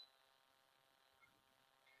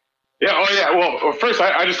 Yeah. Oh, yeah. Well, first,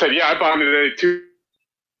 I just said, yeah, I bought them today too,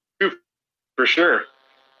 for sure.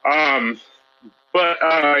 But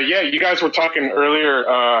yeah, you guys were talking earlier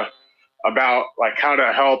about like how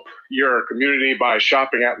to help your community by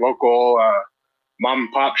shopping at local mom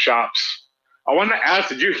and pop shops. I wanted to ask,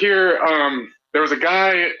 did you hear? There was a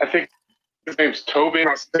guy, I think his name's Tobin. I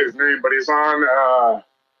don't say his name, but he's on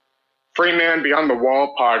Free Man Beyond the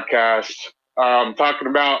Wall podcast, talking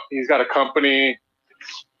about he's got a company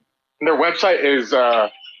their website is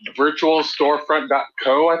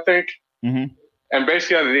virtualstorefront.co, I think. Mm-hmm. And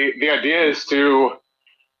basically, the idea is to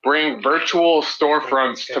bring virtual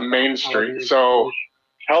storefronts to Main Street. So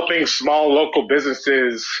helping small local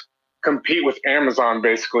businesses compete with Amazon,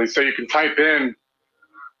 basically. So you can type in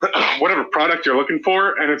whatever product you're looking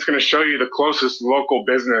for, and it's going to show you the closest local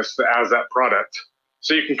business that has that product.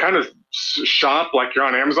 So you can kind of shop like you're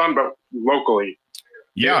on Amazon, but locally.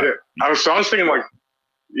 Yeah. I was thinking like,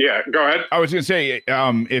 yeah, go ahead. I was going to say,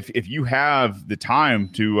 if you have the time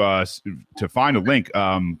to find a link,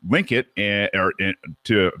 link it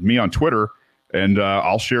to me on Twitter, and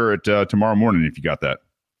I'll share it tomorrow morning if you got that.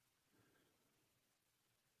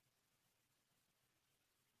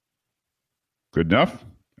 Good enough.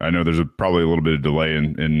 I know there's probably a little bit of delay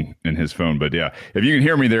in his phone, but yeah, if you can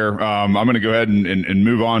hear me there, I'm going to go ahead and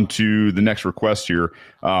move on to the next request here.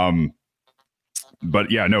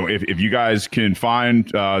 But yeah, no, if you guys can find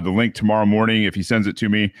the link tomorrow morning, if he sends it to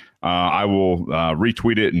me, I will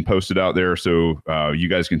retweet it and post it out there so you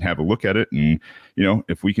guys can have a look at it. And, you know,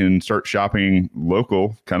 if we can start shopping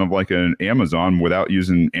local, kind of like an Amazon without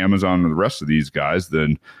using Amazon or the rest of these guys,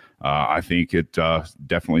 then I think it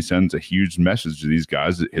definitely sends a huge message to these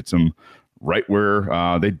guys. It hits them right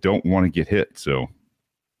where they don't want to get hit. So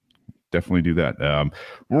definitely do that.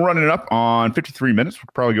 We're running up on 53 minutes.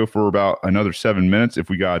 We'll probably go for about another 7 minutes. If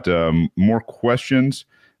we got more questions,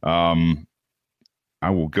 I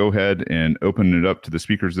will go ahead and open it up to the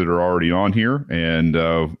speakers that are already on here.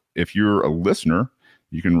 And if you're a listener,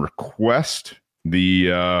 you can request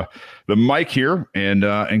the mic here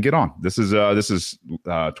and get on. This is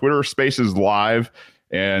Twitter Spaces Live.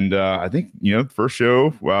 And I think, you know, first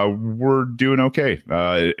show, we're doing okay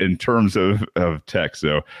in terms of tech.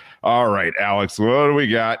 So, all right, Alex, what do we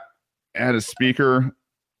got? Add a speaker.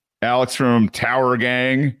 Alex from Tower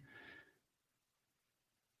Gang.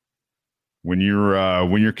 When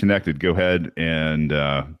you're connected, go ahead and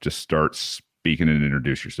just start speaking and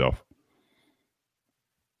introduce yourself.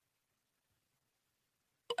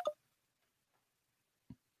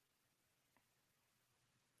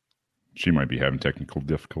 She might be having technical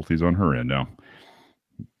difficulties on her end now.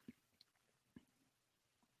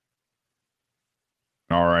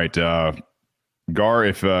 All right, Gar,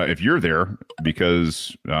 if you're there,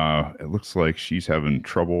 because it looks like she's having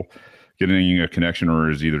trouble getting a connection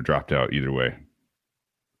or is either dropped out. Either way.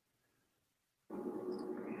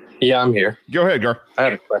 Yeah, I'm here. Go ahead, Gar. I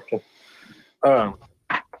had a question.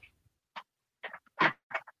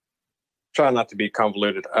 Try not to be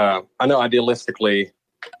convoluted. I know idealistically,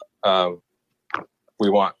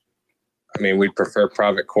 we'd prefer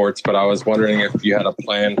private courts, but I was wondering if you had a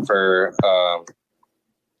plan for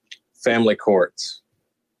family courts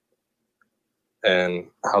and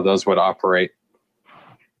how those would operate.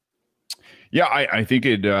 Yeah, I think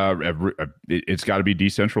it's got to be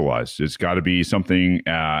decentralized. It's got to be something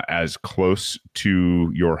as close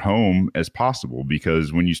to your home as possible,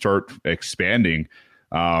 because when you start expanding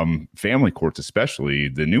family courts, especially,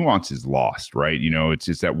 the nuance is lost, right? You know, it's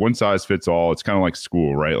that one size fits all. It's kind of like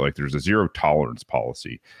school, right? Like there's a zero tolerance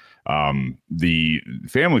policy. The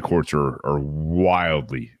family courts are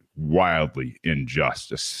wildly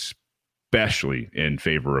unjust, especially in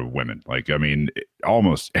favor of women. Like, I mean,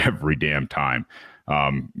 almost every damn time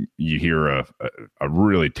you hear a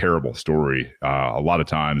really terrible story. A lot of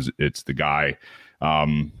times it's the guy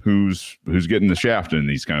who's getting the shaft in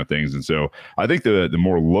these kind of things. And so I think the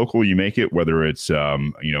more local you make it, whether it's a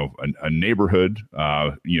neighborhood,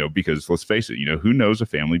 because let's face it, who knows a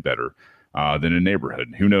family better than a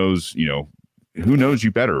neighborhood? Who knows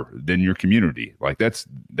you better than your community? Like that's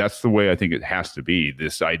the way I think it has to be.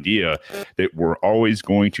 This idea that we're always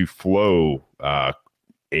going to flow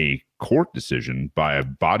a court decision by a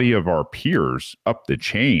body of our peers up the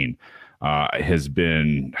chain has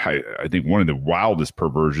been, I think, one of the wildest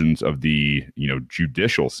perversions of the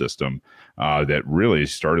judicial system that really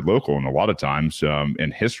started local. And a lot of times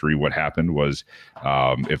in history, what happened was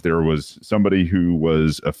if there was somebody who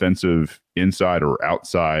was offensive inside or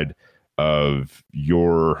outside of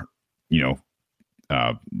your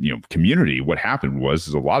community, what happened was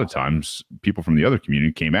a lot of times people from the other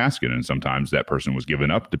community came asking, and sometimes that person was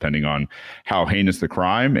given up depending on how heinous the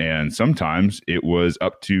crime, and sometimes it was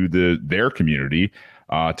up to their community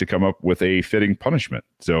to come up with a fitting punishment.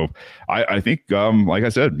 So I think, like I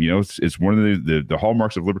said, it's one of the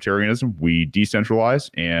hallmarks of libertarianism. We decentralize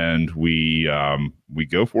and we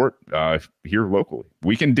go for it here locally.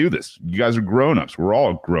 We can do this. You guys are grown-ups. We're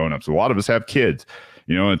all grown-ups. A lot of us have kids.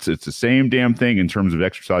 It's the same damn thing in terms of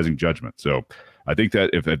exercising judgment. So I think that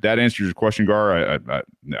if that answers your question, Gar,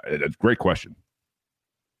 it's a great question.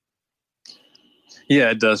 Yeah,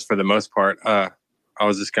 it does for the most part. I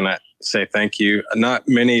was just going to say thank you. Not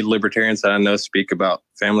many libertarians that I know speak about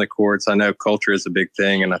family courts. I know culture is a big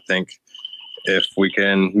thing, and I think if we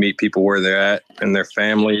can meet people where they're at and their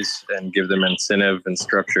families and give them incentive and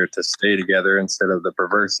structure to stay together instead of the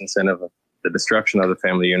perverse incentive of the destruction of the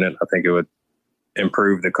family unit, I think it would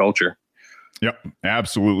improve the culture. Yep,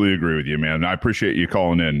 absolutely agree with you, man. I appreciate you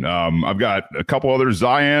calling in. I've got a couple others.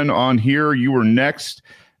 Zion on here. You were next.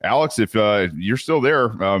 Alex, if you're still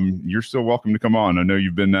there, you're still welcome to come on. I know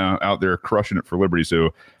you've been out there crushing it for liberty.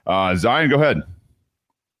 So, Zion, go ahead.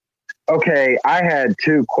 Okay, I had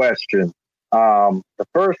two questions. The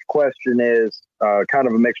first question is kind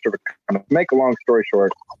of a mixture of, make a long story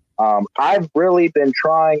short. I've really been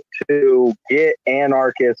trying to get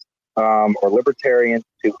anarchists or libertarians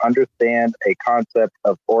to understand a concept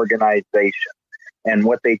of organization. And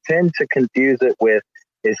what they tend to confuse it with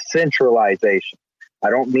is centralization. I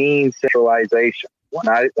don't mean centralization.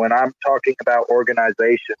 When I'm talking about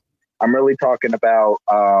organization, I'm really talking about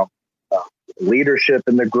leadership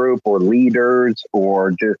in the group, or leaders, or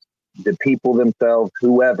just the people themselves,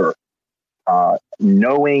 whoever,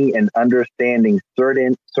 knowing and understanding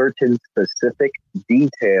certain specific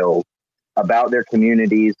details about their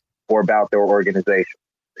communities or about their organization.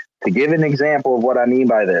 To give an example of what I mean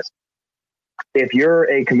by this, if you're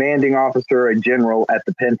a commanding officer, a general at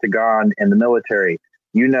the Pentagon in the military,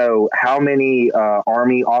 you know how many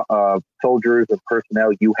Army soldiers and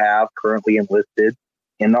personnel you have currently enlisted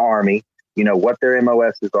in the Army. You know what their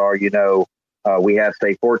MOSs are. You know, we have,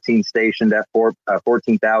 say, 14,000 stationed at Fort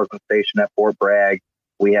Bragg.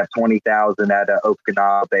 We have 20,000 at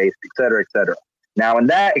Okinawa base, et cetera, et cetera. Now, in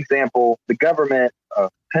that example, the government,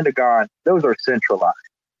 Pentagon, those are centralized.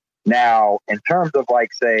 Now, in terms of,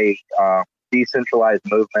 like, say, decentralized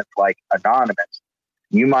movements like Anonymous,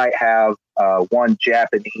 you might have one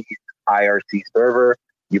Japanese IRC server.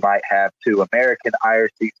 You might have two American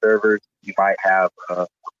IRC servers. You might have a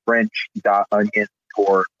French .onion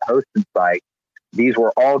or hosting site. These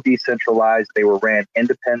were all decentralized. They were ran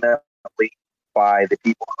independently by the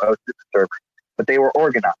people who hosted the server, but they were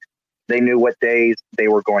organized. They knew what days they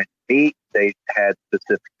were going to meet. They had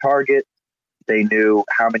specific targets. They knew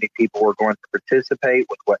how many people were going to participate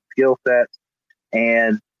with what skill sets.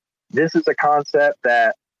 And this is a concept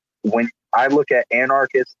that when I look at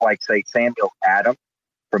anarchists like, say, Samuel Adams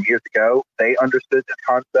from years ago, they understood this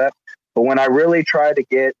concept. But when I really try to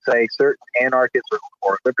get, say, certain anarchists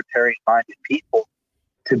or libertarian-minded people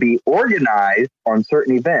to be organized on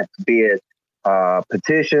certain events, be it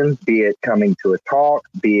petitions, be it coming to a talk,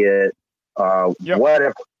 be it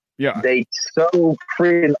whatever, they so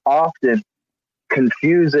freaking often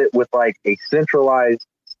confuse it with like a centralized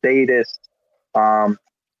statist.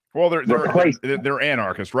 Well, they're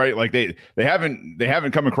anarchists, right? Like they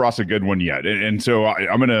haven't come across a good one yet, and so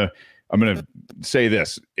I'm gonna say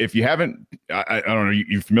this: if you haven't, I don't know,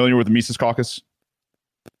 you familiar with the Mises Caucus?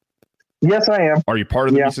 Yes, I am. Are you part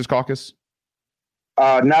of the Mises Caucus?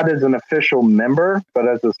 Not as an official member, but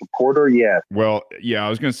as a supporter, yes. Well, yeah, I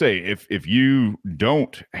was going to say, if you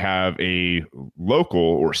don't have a local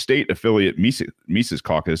or state affiliate Mises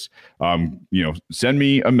Caucus, send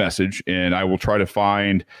me a message and I will try to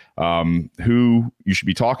find who you should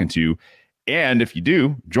be talking to. And if you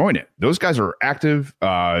do, join it. Those guys are active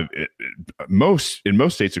in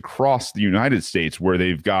most states across the United States, where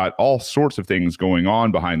they've got all sorts of things going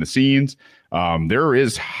on behind the scenes. There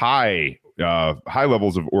is high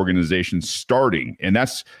levels of organization starting, and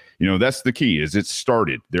that's the key. Is it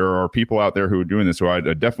started? There are people out there who are doing this, so I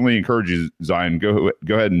definitely encourage you, Zion, go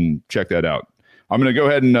ahead and check that out. I'm going to go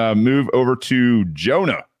ahead and move over to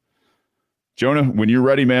Jonah. Jonah, when you're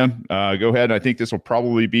ready, man, go ahead. I think this will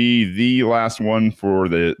probably be the last one for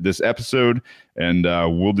this episode, and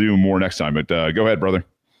we'll do more next time. But go ahead, brother.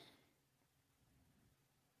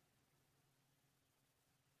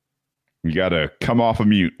 You got to come off of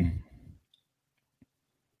mute.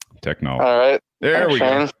 Technology. All right. There we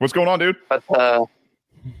go. What's going on, dude?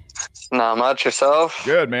 Not much. Yourself?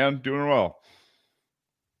 Good, man. Doing well.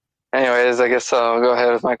 Anyways, I guess I'll go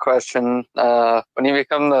ahead with my question. When you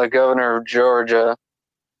become the governor of Georgia,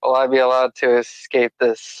 will I be allowed to escape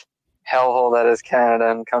this hellhole that is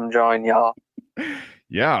Canada and come join y'all?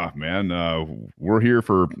 Yeah, man. We're here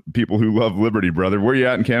for people who love liberty, brother. Where you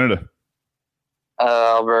at in Canada?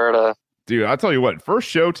 Alberta. Dude, I'll tell you what, first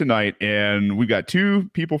show tonight, and we got two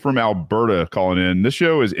people from Alberta calling in. This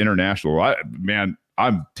show is international. I'm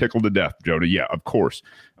I'm tickled to death, Jonah. Yeah, of course.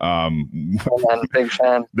 Big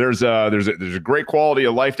fan. There's a great quality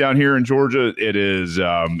of life down here in Georgia. It is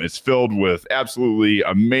it's filled with absolutely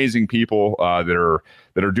amazing people that are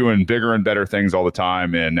doing bigger and better things all the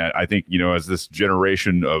time. And I think, as this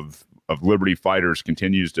generation of liberty fighters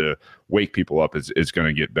continues to wake people up, it's going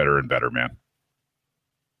to get better and better, man.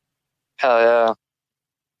 Hell yeah.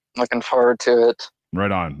 Looking forward to it.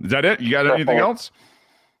 Right on. Is that it? You got anything else?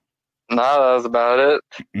 No, that was about it.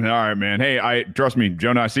 All right, man. Hey, trust me,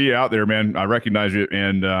 Jonah, I see you out there, man. I recognize you,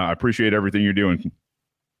 and I appreciate everything you're doing.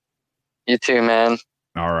 You too, man.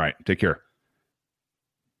 All right. Take care.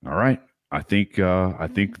 All right. I think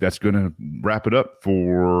that's going to wrap it up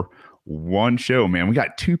for one show, man. We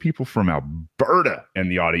got 2 people from Alberta in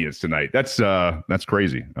the audience tonight. That's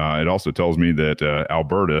crazy. It also tells me that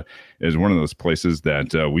Alberta is one of those places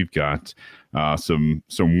that we've got some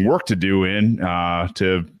work to do in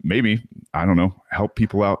to maybe, I don't know, help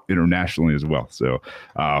people out internationally as well. So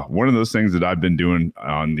one of those things that I've been doing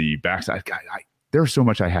on the backside, there's so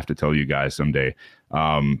much I have to tell you guys someday.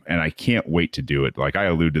 And I can't wait to do it. Like, I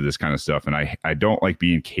allude to this kind of stuff, and I don't like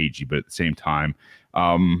being cagey, but at the same time,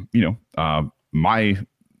 my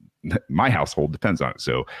household depends on it.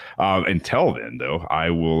 So until then, though, I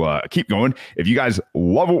will keep going. If you guys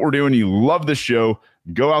love what we're doing, you love this show,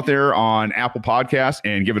 go out there on Apple Podcasts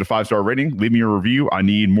and give it a 5-star rating. Leave me a review. I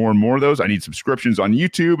need more and more of those. I need subscriptions on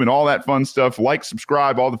YouTube and all that fun stuff. Like,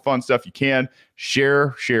 subscribe, all the fun stuff you can.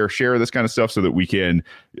 Share this kind of stuff so that we can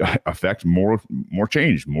affect more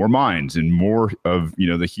change, more minds, and more of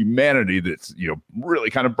the humanity that's really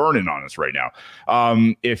kind of burning on us right now.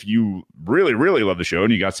 If you really, really love the show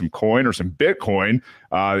and you got some coin or some Bitcoin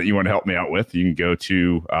that you want to help me out with, you can go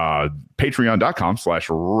to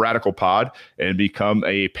patreon.com/radicalpod and become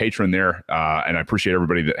a patron there. And I appreciate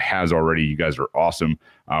everybody that has already. You guys are awesome.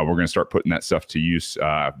 We're going to start putting that stuff to use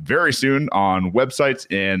very soon on websites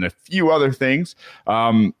and a few other things.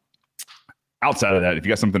 Outside of that, if you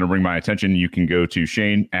got something to bring my attention, you can go to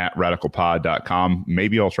shane@radicalpod.com.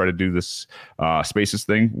 Maybe I'll try to do this Spaces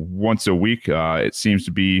thing once a week. It seems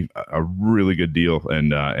to be a really good deal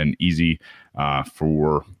and easy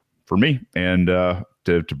for me. And to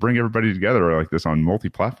bring everybody together like this on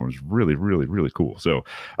multi-platform is really, really, really cool. So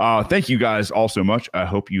thank you guys all so much. I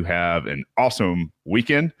hope you have an awesome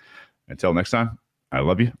weekend. Until next time, I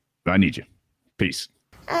love you. I need you. Peace.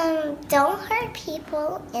 Don't hurt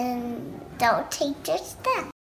people and don't take their stuff.